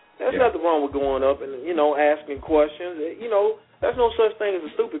 there's nothing wrong with going up and, you know, asking questions. You know, there's no such thing as a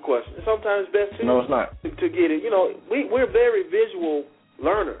stupid question. Sometimes it's best to get it. You know, we're very visual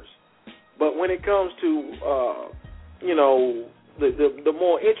learners, but when it comes to, you know, the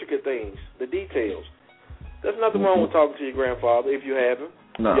more intricate things, the details, there's nothing wrong with talking to your grandfather if you have him,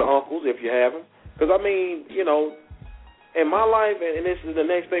 your uncles if you have him. Because, I mean, you know, in my life, and this is the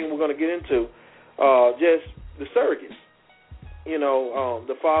next thing we're going to get into, just the surrogates. You know,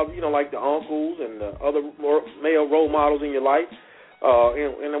 the father, you know, like the uncles and the other male role models in your life.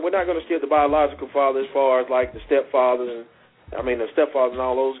 And we're not going to skip the biological father as far as like the stepfathers and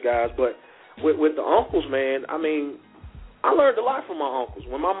all those guys. But with the uncles, man, I mean, I learned a lot from my uncles.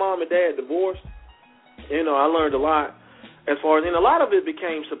 When my mom and dad divorced, you know, I learned a lot as far as, and a lot of it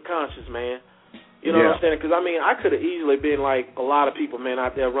became subconscious, man. You know what I'm saying? Because, I mean, I could have easily been like a lot of people, man,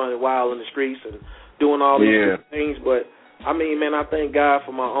 out there running wild in the streets and doing all these things. But, I mean, man, I thank God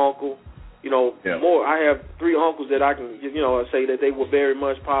for my uncle. You know, I have 3 uncles that I can, you know, say that they were very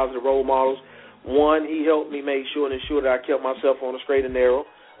much positive role models. One, he helped me make sure and ensure that I kept myself on the straight and narrow.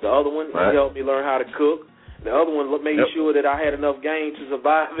 The other one, he helped me learn how to cook. The other one made sure that I had enough game to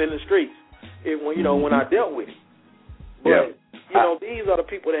survive in the streets, when I dealt with it. But, you know, these are the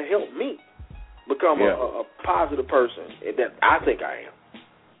people that helped me become a positive person that I think I am.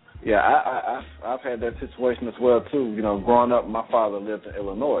 Yeah, I've had that situation as well, too. You know, growing up, my father lived in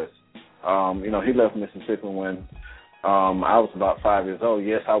Illinois. You know, he left Mississippi when I was about 5 years old.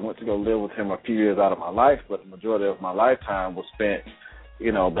 Yes, I went to go live with him a few years out of my life, but the majority of my lifetime was spent,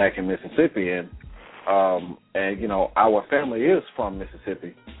 you know, back in Mississippi. And you know, our family is from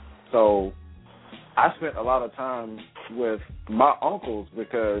Mississippi. So I spent a lot of time with my uncles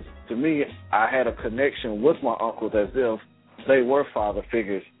because, to me, I had a connection with my uncles as if they were father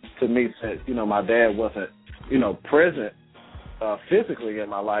figures to me, since, you know, my dad wasn't, you know, present physically in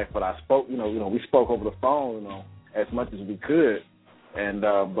my life, but I spoke, you know, we spoke over the phone, you know, as much as we could. And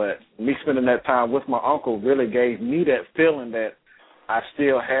but me spending that time with my uncle really gave me that feeling that I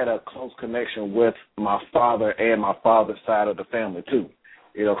still had a close connection with my father and my father's side of the family too.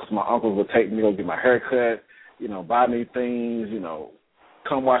 You know, because my uncles would take me to go get my hair cut, you know, buy me things, you know,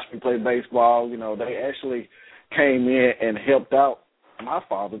 come watch me play baseball. You know, they actually came in and helped out my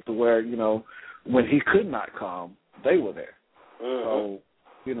father to where, you know, when he could not come, they were there. So,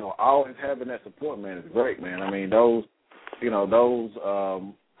 you know, always having that support, man, is great, man. I mean, those things, you know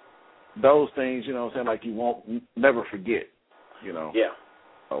what I'm saying, like you won't never forget, you know. Yeah.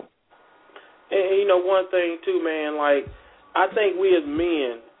 So. And, you know, one thing, too, man, like, I think we as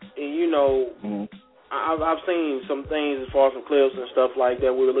men, and, you know, I've seen some things as far as some clips and stuff like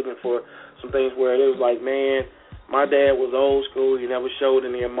that. We were looking for some things where it was like, man, my dad was old school. He never showed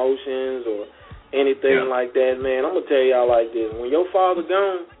any emotions or anything like that. Man, I'm going to tell y'all like this. When your father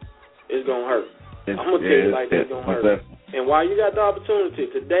gone, it's going to hurt. I'm going to tell you like that, it's going to hurt. And while you got the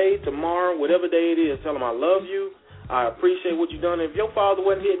opportunity, today, tomorrow, whatever day it is, tell him I love you. I appreciate what you've done. If your father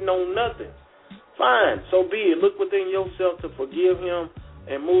wasn't hitting on nothing, fine, so be it. Look within yourself to forgive him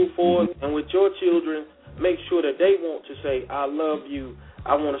and move forward. And with your children, make sure that they want to say, I love you.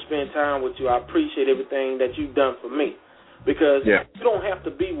 I want to spend time with you. I appreciate everything that you've done for me. Because you don't have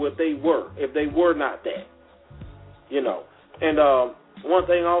to be what they were if they were not that. You know. And one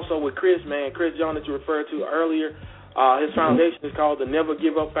thing also with Chris, man, Chris John that you referred to earlier, his foundation is called the Never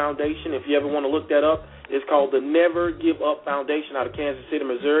Give Up Foundation. If you ever want to look that up, it's called the Never Give Up Foundation out of Kansas City,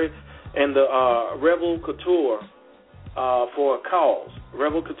 Missouri. And the Rebel Couture for a Cause.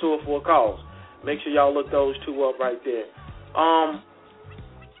 Rebel Couture for a Cause. Make sure y'all look those two up right there.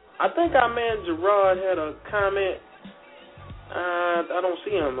 I think our man Gerard had a comment. I don't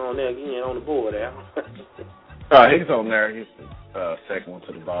see him on there again on the board, Al. He's on there. He's the second one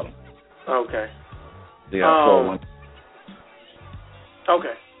to the bottom. Okay. Yeah,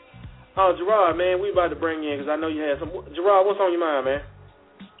 okay. Gerard, man, we about to bring you in because I know you had some. Gerard, what's on your mind, man?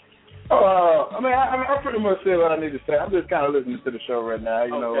 I pretty much said what I need to say. I'm just kind of listening to the show right now,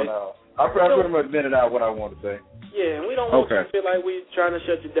 you know. And, I pretty much vented out what I want to say. Yeah, and we don't want you to feel like we're trying to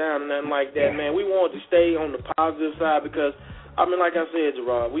shut you down and nothing like that, man. We want to stay on the positive side because, I mean, like I said,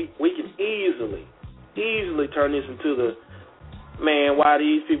 Gerard, we can easily turn this into the, man, why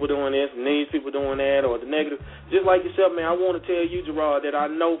these people doing this and these people doing that, or the negative. Just like yourself, man, I want to tell you, Gerard, that I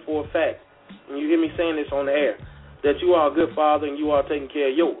know for a fact, and you hear me saying this on the air, that you are a good father and you are taking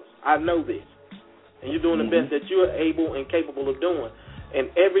care of yours. I know this. And you're doing the best that you're able and capable of doing. And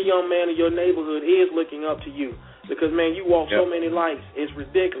every young man in your neighborhood is looking up to you. Because, man, you walk so many lights, it's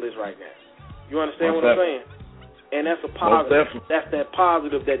ridiculous right now. You understand what I'm saying? And that's a positive. That's that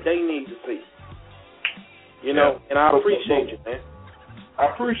positive that they need to see. You know, and I appreciate you, man.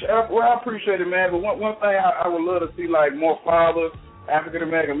 I appreciate it, man. But one thing I would love to see, like, more fathers,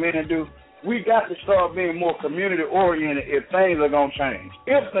 African-American men do, we got to start being more community-oriented if things are going to change.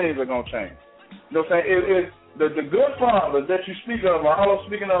 If things are going to change. You know what I'm saying? If the good fathers that you speak of, or all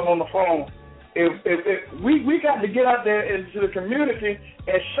speaking of on the phone, if we got to get out there into the community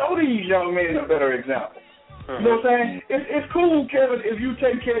and show these young men a better example. You know what I'm saying? It's cool, Kevin, if you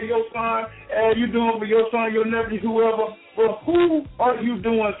take care of your son and you doing for your son, your nephew, whoever, but who are you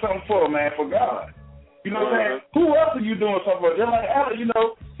doing something for, man, for God? You know what I'm saying? Who else are you doing something for? Just like Alex, you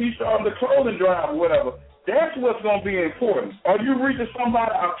know, he's starting the clothing drive or whatever. That's what's going to be important. Are you reaching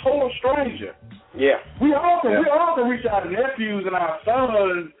somebody, a total stranger? Yeah. We all can reach our nephews and our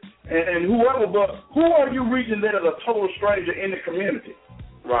sons and whoever, but who are you reaching that is a total stranger in the community?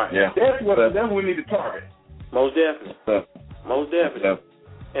 Right. Yeah. That's what we need to target. Most definitely. Most definitely.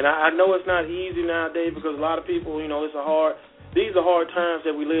 And I know it's not easy nowadays because a lot of people, you know, these are hard times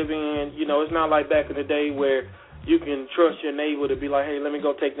that we live in. You know, it's not like back in the day where you can trust your neighbor to be like, hey, let me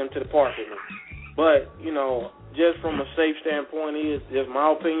go take them to the park with me. But, you know, just from a safe standpoint, is just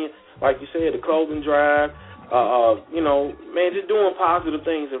my opinion. Like you said, the clothing drive, you know, man, just doing positive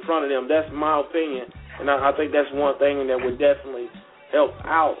things in front of them. That's my opinion. And I think that's one thing that would definitely help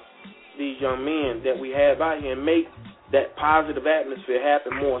out these young men that we have out here and make that positive atmosphere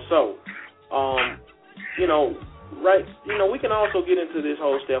happen more so. You know, right, you know, we can also get into this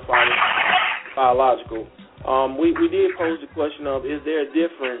whole stepfather biological. We did pose the question of, is there a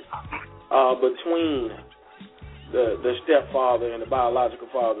difference between the stepfather and the biological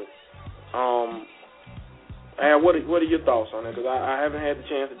father? And what are your thoughts on that? Because I haven't had the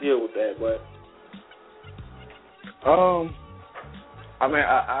chance to deal with that, but I mean,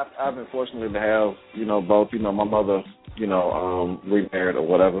 I've been fortunate to have, you know, both, you know, my mother, you know, remarried or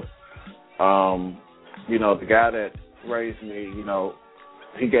whatever. You know, the guy that raised me, you know,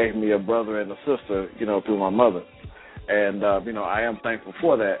 he gave me a brother and a sister, you know, through my mother. And, you know, I am thankful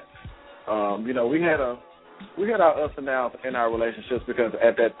for that. You know, we had our ups and downs in our relationships because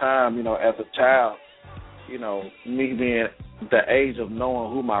at that time, you know, as a child, you know, me being the age of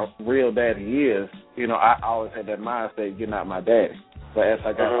knowing who my real daddy is, you know, I always had that mindset, you're not my daddy. But as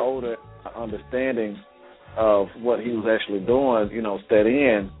I got older, understanding of what he was actually doing, you know, set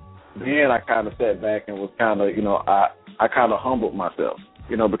in, then I kind of sat back and was kind of, you know, I kind of humbled myself,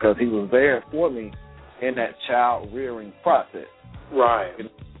 you know, because he was there for me in that child rearing process. Right. You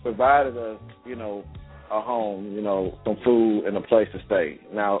know, provided us, you know, a home, you know, some food and a place to stay.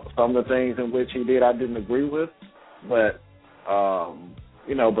 Now, some of the things in which he did I didn't agree with, but,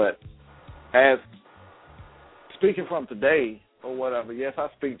 you know, but as speaking from today or whatever, yes, I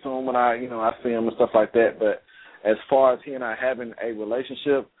speak to him when I see him and stuff like that. But as far as he and I having a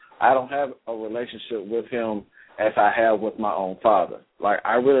relationship, I don't have a relationship with him as I have with my own father. Like,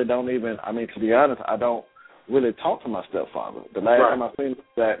 I really don't even, to be honest, I don't really talk to my stepfather. The last time I seen him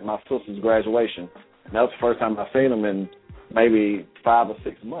was at my sister's graduation, and that was the first time I seen him in maybe 5 or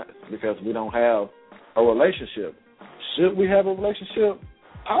 6 months, because we don't have a relationship. Should we have a relationship?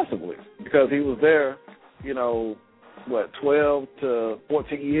 Possibly, because he was there, 12 to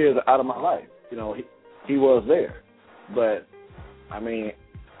 14 years out of my life. He was there. But, I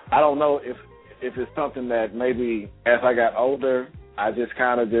don't know if it's something that maybe as I got older, I just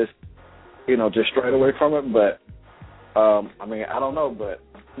kind of just strayed away from it. But, I don't know. But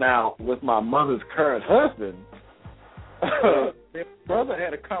now with my mother's current husband, my brother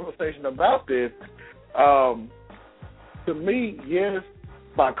had a conversation about this. To me, yes,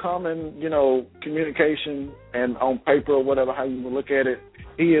 by common, communication and on paper or whatever, how you would look at it,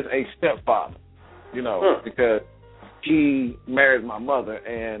 he is a stepfather, because he married my mother,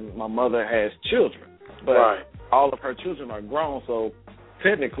 and my mother has children. But all of her children are grown, so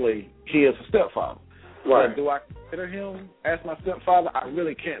technically he is a stepfather. Right. But do I consider him as my stepfather? I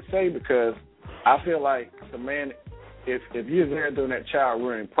really can't say, because I feel like the man, if you're there during that child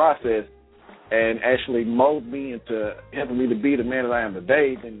rearing process and actually mold me into helping me to be the man that I am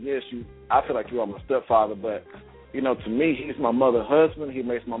today, then yes, I feel like you are my stepfather. But, to me, he's my mother's husband. He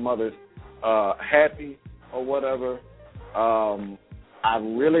makes my mother happy or whatever. I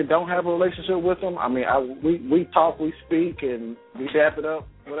really don't have a relationship with him. We talk, we speak, and we dap it up,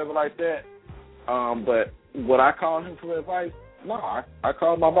 whatever like that. But would I call him for advice? No, I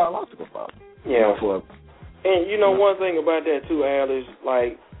call my biological father. Yeah. And one thing about that too, Al, is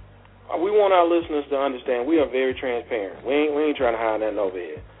like, we want our listeners to understand we are very transparent. We ain't trying to hide nothing over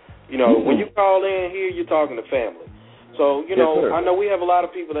here. When you call in here, you're talking to family. So, I know we have a lot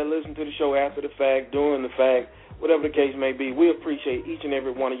of people that listen to the show after the fact, during the fact, whatever the case may be. We appreciate each and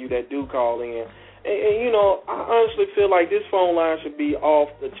every one of you that do call in. And I honestly feel like this phone line should be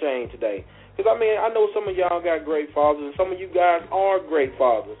off the chain today. Because, I know some of y'all got great fathers, and some of you guys are great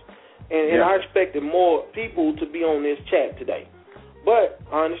fathers. And I expected more people to be on this chat today. But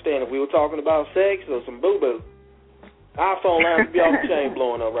I understand if we were talking about sex or some boo-boo, our phone line would be off the chain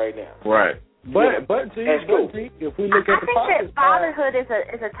blowing up right now. Right. But if we look at the think that fatherhood is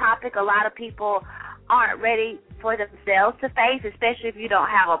a topic a lot of people aren't ready for themselves to face, especially if you don't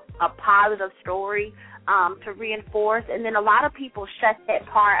have a positive story to reinforce. And then a lot of people shut that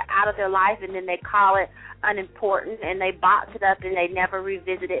part out of their life, and then they call it unimportant, and they box it up, and they never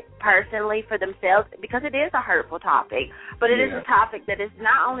revisit it personally for themselves, because it is a hurtful topic. But it is a topic that is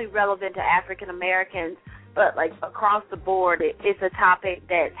not only relevant to African Americans, but like across the board. It's a topic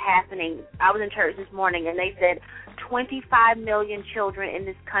that's happening. I was in church this morning, and they said 25 million children in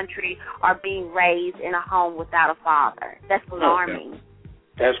this country are being raised in a home without a father. That's alarming.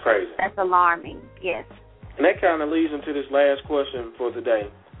 That's crazy. That's alarming, yes. And that kind of leads into this last question for today.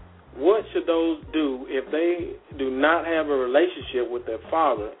 What should those do if they do not have a relationship with their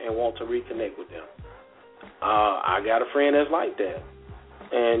father and want to reconnect with them? I got a friend that's like that.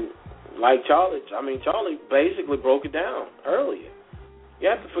 And like Charlie basically broke it down earlier. You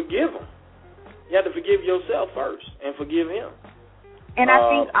have to forgive him. You have to forgive yourself first and forgive him. And I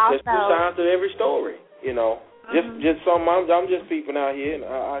think also there's two sides to every story, Just some. I'm just peeping out here, and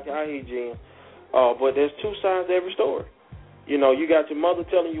I hear Jen. But there's two sides to every story. You got your mother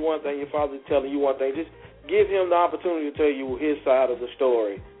telling you one thing, your father telling you one thing. Just give him the opportunity to tell you his side of the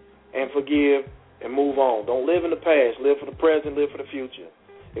story, and forgive and move on. Don't live in the past. Live for the present. Live for the future.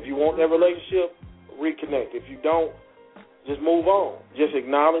 If you want that relationship, reconnect. If you don't, just move on. Just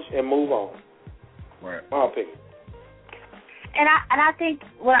acknowledge and move on. Right. My opinion. And I think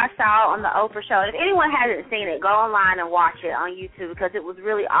what I saw on the Oprah show, if anyone hasn't seen it, go online and watch it on YouTube, because it was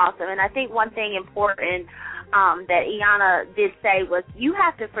really awesome. And I think one thing important that Iyanna did say was you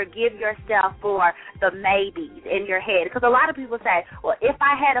have to forgive yourself for the maybes in your head. Because a lot of people say, well, if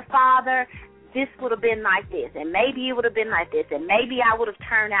I had a father, this would have been like this, and maybe it would have been like this, and maybe I would have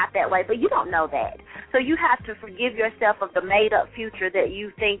turned out that way. But you don't know that. So you have to forgive yourself of the made-up future that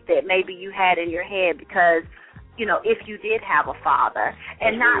you think that maybe you had in your head, because if you did have a father,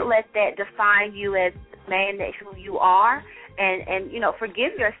 and not let that define you as the man that who you are, and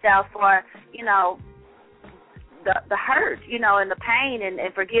forgive yourself for, the hurt, and the pain,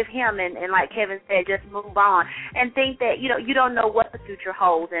 and forgive him, and like Kevin said, just move on, and think that, you don't know what the future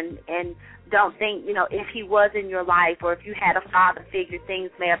holds, and don't think, if he was in your life, or if you had a father figure, things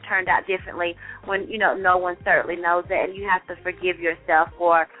may have turned out differently when, no one certainly knows that, and you have to forgive yourself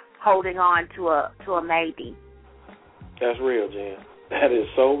for holding on to a maybe. That's real, Jen. That is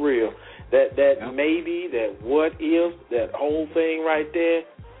so real. That maybe, that what if, that whole thing right there.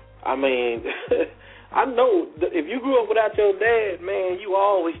 I mean, I know if you grew up without your dad, man, you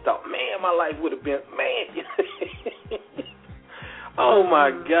always thought, man, my life would have been, man. Oh,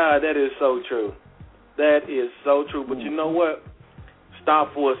 my God, that is so true. That is so true. But you know what?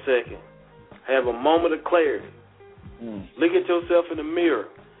 Stop for a second. Have a moment of clarity. Look at yourself in the mirror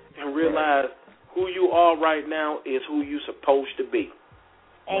and realize who you are right now is who you're supposed to be.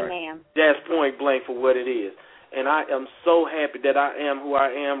 Amen. That's point blank for what it is. And I am so happy that I am who I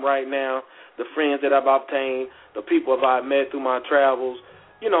am right now, the friends that I've obtained, the people that I've met through my travels.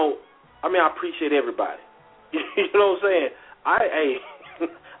 You know, I mean, I appreciate everybody. You know what I'm saying?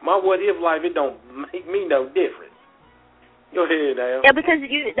 My what-if life, it don't make me no difference. Go ahead, Al. Yeah, because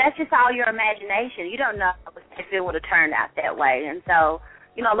that's just all your imagination. You don't know if it would have turned out that way. And so,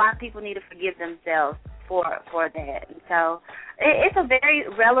 you know, a lot of people need to forgive themselves for that. And so it's a very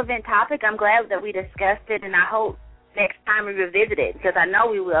relevant topic. I'm glad that we discussed it, and I hope next time we revisit it, because I know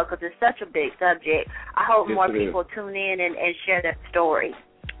we will, because it's such a big subject. I hope more people tune in and share their story.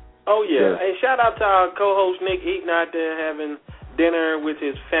 Oh, yeah. Hey, shout out to our co-host, Nick, eating out there having dinner with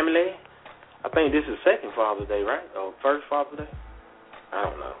his family. I think this is second Father's Day, right? Or first Father's Day? I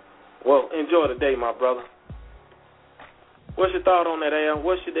don't know. Well, enjoy the day, my brother. What's your thought on that, Al?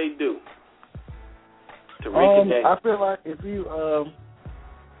 What should they do to reconnect? I feel like if you,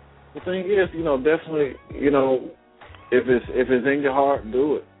 the thing is, you know, definitely, you know, if it's in your heart,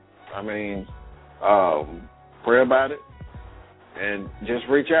 do it. I mean, pray about it and just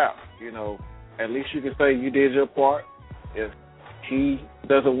reach out. You know, at least you can say you did your part. If he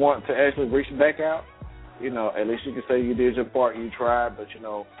doesn't want to actually reach back out, you know, at least you can say you did your part, you tried, but, you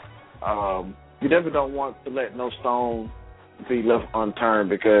know, you never don't want to let no stone be left unturned,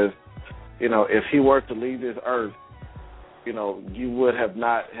 because, you know, if he were to leave this earth, you know, you would have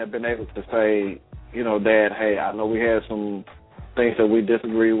not have been able to say, you know, Dad, hey, I know we had some things that we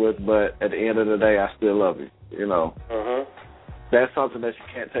disagree with, but at the end of the day, I still love you, you know. That's something that you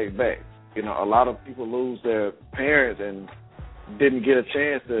can't take back. You know, a lot of people lose their parents and didn't get a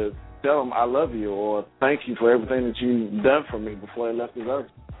chance to tell them I love you or thank you for everything that you've done for me before they left this earth.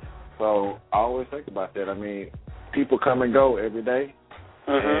 So I always think about that. I mean, people come and go every day,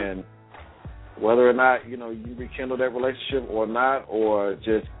 and whether or not, you know, you rekindle that relationship or not, or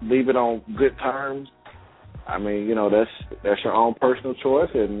just leave it on good terms, I mean, you know, that's your own personal choice,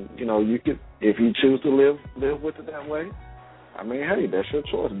 and, you know, you could, if you choose to live with it that way, I mean, hey, that's your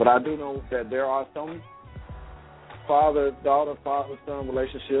choice. But I do know that there are some father-daughter, father-son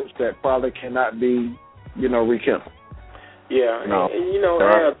relationships that probably cannot be, you know, rekindled. Yeah, and you know,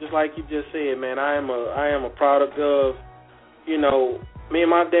 Al, just like you just said, man, I am a product of, you know, me and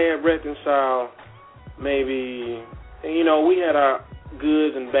my dad reconciled maybe, you know, we had our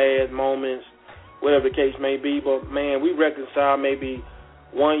goods and bad moments, whatever the case may be, but, man, we reconciled maybe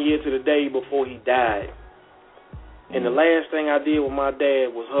 1 year to the day before he died. And the last thing I did with my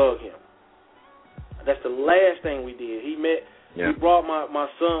dad was hug him. That's the last thing we did. He brought my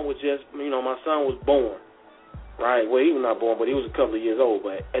son was just, you know, my son was born, right? Well, he was not born, but he was a couple of years old.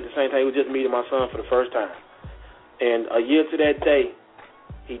 But at the same time, he was just meeting my son for the first time. And a year to that day,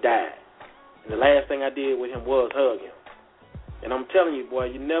 he died. And the last thing I did with him was hug him. And I'm telling you, boy,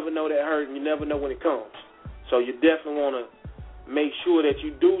 you never know that hurt, and you never know when it comes. So you definitely want to make sure that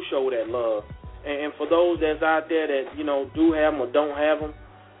you do show that love. And for those that's out there that, you know, do have them or don't have them,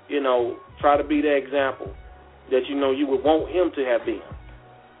 you know, try to be that example that, you know, you would want him to have been.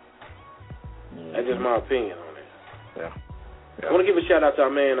 That's just my opinion on it. Yeah. I want to give a shout-out to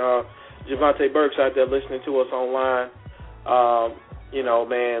our man, Javante Burks, out there listening to us online. You know,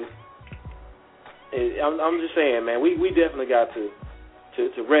 man, I'm just saying, man, we definitely got to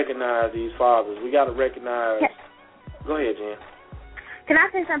recognize these fathers. We got to recognize. Go ahead, Jen. Can I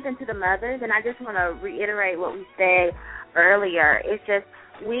say something to the mothers? And I just want to reiterate what we said earlier. It's just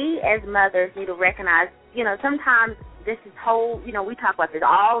we as mothers need to recognize, you know, sometimes this is whole, you know, we talk about this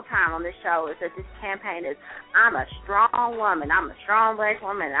all the time on this show, is that this campaign is, I'm a strong woman, I'm a strong black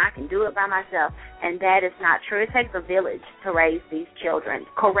woman, and I can do it by myself. And that is not true. It takes a village to raise these children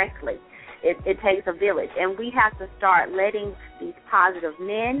correctly. It takes a village. And we have to start letting these positive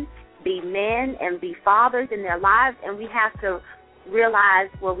men be men and be fathers in their lives, and we have to realize,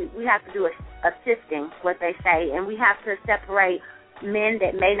 well, we have to do assisting, what they say, and we have to separate men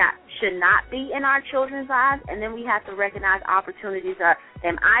that should not be in our children's lives, and then we have to recognize opportunities.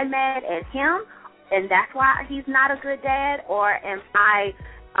 Am I mad at him, and that's why he's not a good dad, or am I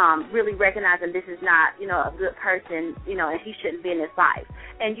really recognizing this is not, you know, a good person, you know, and he shouldn't be in his life?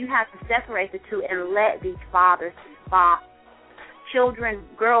 And you have to separate the two and let these fathers children,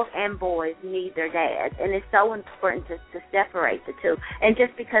 girls and boys, need their dads, and it's so important to separate the two. And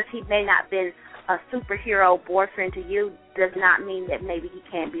just because he may not been a superhero boyfriend to you does not mean that maybe he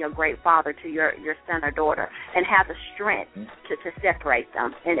can't be a great father to your son or daughter, and have the strength to separate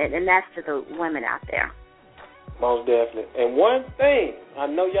them. And that's to the women out there. Most definitely. And one thing, I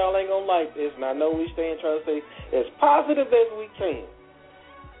know y'all ain't going to like this, and I know we trying to stay as positive as we can,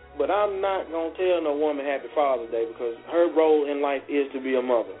 but I'm not going to tell no woman Happy Father's Day, because her role in life is to be a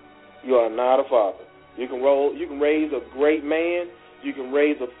mother. You are not a father. You can raise a great man. You can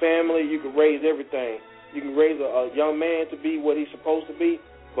raise a family. You can raise everything. You can raise a young man to be what he's supposed to be,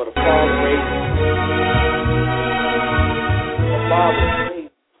 but a father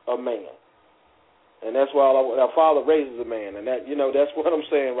raises a man. And that's why a father raises a man. And that, that's what I'm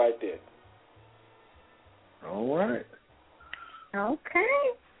saying right there. All right.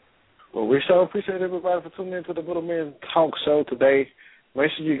 Okay. Well, we sure appreciate everybody for tuning in to the Little Men Talk Show today.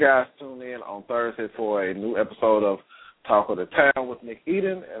 Make sure you guys tune in on Thursday for a new episode of Talk of the Town with Nick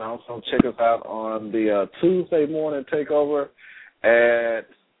Eden, and also check us out on the Tuesday morning takeover at,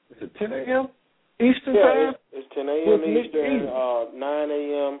 is it 10 a.m. Eastern time? It's 10 a.m. Eastern, 9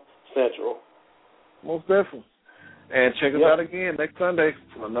 a.m. Central. Most definitely. And check us out again next Sunday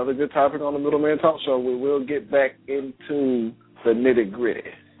for another good topic on the Middleman Talk Show. We will get back into the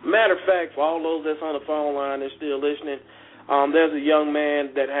nitty-gritty. Matter of fact, for all those that's on the phone line and still listening, there's a young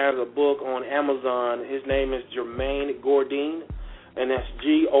man that has a book on Amazon. His name is Jermaine Gourdine, and that's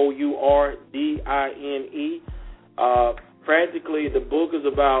Gourdine. Practically, the book is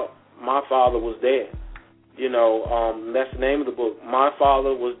about My Father Was There. That's the name of the book. My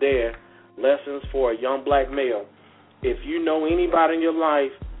Father Was There, Lessons for a Young Black Male. If you know anybody in your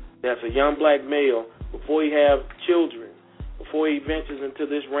life that's a young black male, before you have children, before he ventures into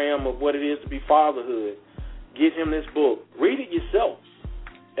this realm of what it is to be fatherhood, get him this book. Read it yourself,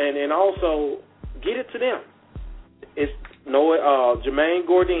 and also get it to them. It's Jermaine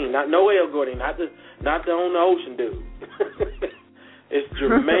Gourdine, not Noel Gourdine, not the on the ocean dude. It's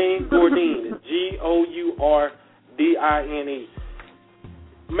Jermaine Gourdine, Gourdine.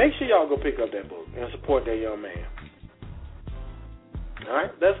 Make sure y'all go pick up that book and support that young man. All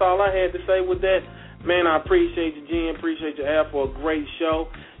right, that's all I had to say with that. Man, I appreciate you, Jen. Appreciate you, Al, for a great show.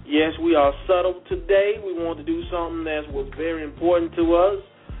 Yes, we are subtle today. We want to do something that was very important to us.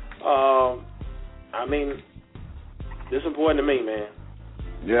 It's important to me, man.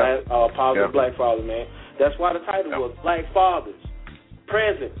 Yeah. Positive Black Father, man. That's why the title was Black Fathers.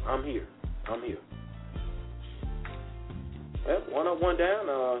 Present. I'm here. Well, one up, one down.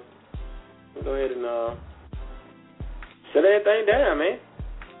 We'll go ahead and set everything down, man.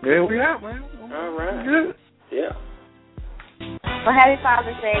 There we are, man. All right. Good. Yeah. Well, Happy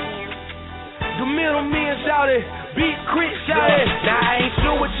Father's Day again. The middleman shouted, beat Crit shouted. Now I ain't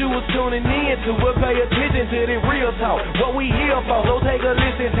sure what you was tuning in to, but pay attention to the real talk. What we here for, so take a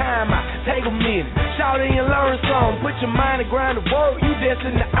listen, time out, take a minute. Shout it and learn some, put your mind to grind the work, you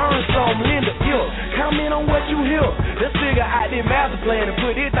destined to earn some. Lend a ear, comment on what you hear. Let's figure out this master plan and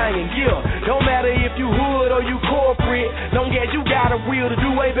put this thing in gear. Don't matter if you hood or you corporate, don't get you got a will to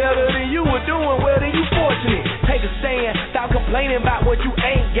do way better than you were doing, well then you fortunate. Take a stand, stop complaining about what you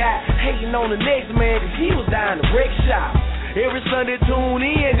ain't got, hating on the next man, cause he was dying to wreck shop. Every Sunday tune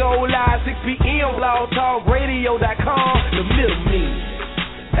in, go live 6 p.m. blogtalkradio.com. The middleman.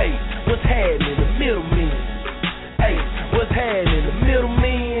 Hey, what's happening? The middleman. Hey, what's happening? The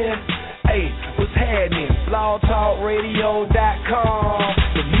middleman. Hey, what's happening? blogtalkradio.com.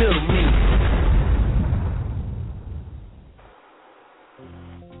 The middleman.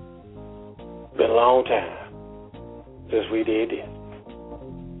 Been a long time since we did this.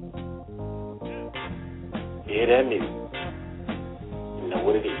 You hear that music? You know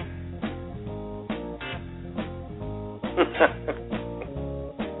what it is.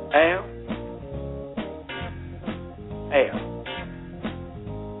 Al?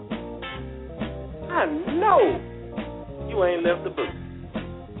 I know you ain't left the booth.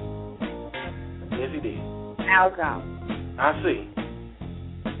 Yes, he did. Al's gone. I see.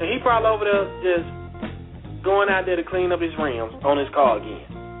 And he probably over there just going out there to clean up his rims on his car again.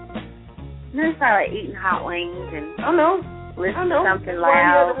 He's probably eating hot wings and I know. Listening to something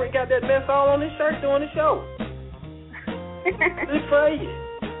loud. loud. He got that mess all on his shirt during the show. Good for you.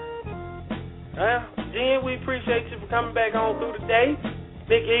 Well, Jen, we appreciate you for coming back on through the day.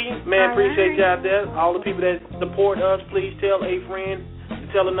 Nick Eden, man, appreciate you out there. All the people that support us, please tell a friend,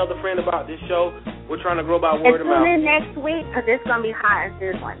 tell another friend about this show. We're trying to grow by word of mouth. Tune in next week because it's going to be hot and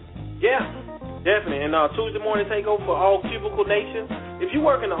sizzling. Yeah. Definitely. And Tuesday morning takeover for all Cubicle Nation. If you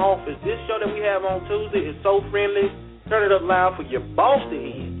work in the office, this show that we have on Tuesday is so friendly. Turn it up loud for your boss to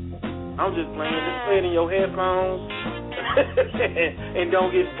hear. I'm just playing. Just play it in your headphones. And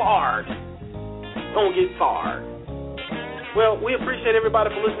don't get fired. Don't get fired. Well, we appreciate everybody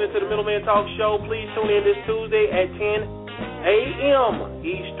for listening to the Middleman Talk Show. Please tune in this Tuesday at 10 a.m.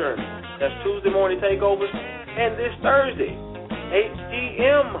 Eastern. That's Tuesday morning takeovers. And this Thursday, 8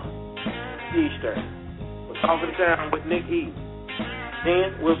 p.m. Eastern. We're Talking Town with Nick E.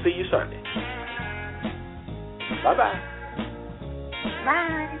 Then we'll see you Sunday. Bye-bye.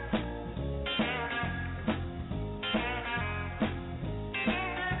 Bye.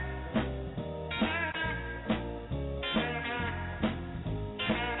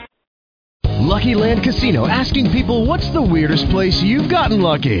 Lucky Land Casino, asking people, what's the weirdest place you've gotten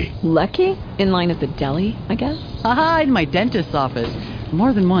lucky? Lucky? In line at the deli, I guess? Aha, in my dentist's office.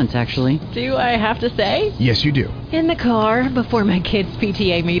 More than once, actually. Do I have to say? Yes, you do. In the car before my kids'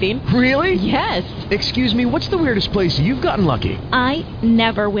 PTA meeting. Really? Yes. Excuse me, what's the weirdest place you've gotten lucky? I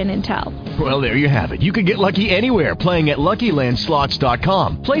never win and tell. Well, there you have it. You can get lucky anywhere, playing at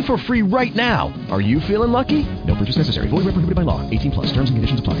LuckyLandSlots.com. Play for free right now. Are you feeling lucky? No purchase necessary. Void where prohibited by law. 18+. Terms and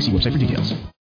conditions apply. See website for details.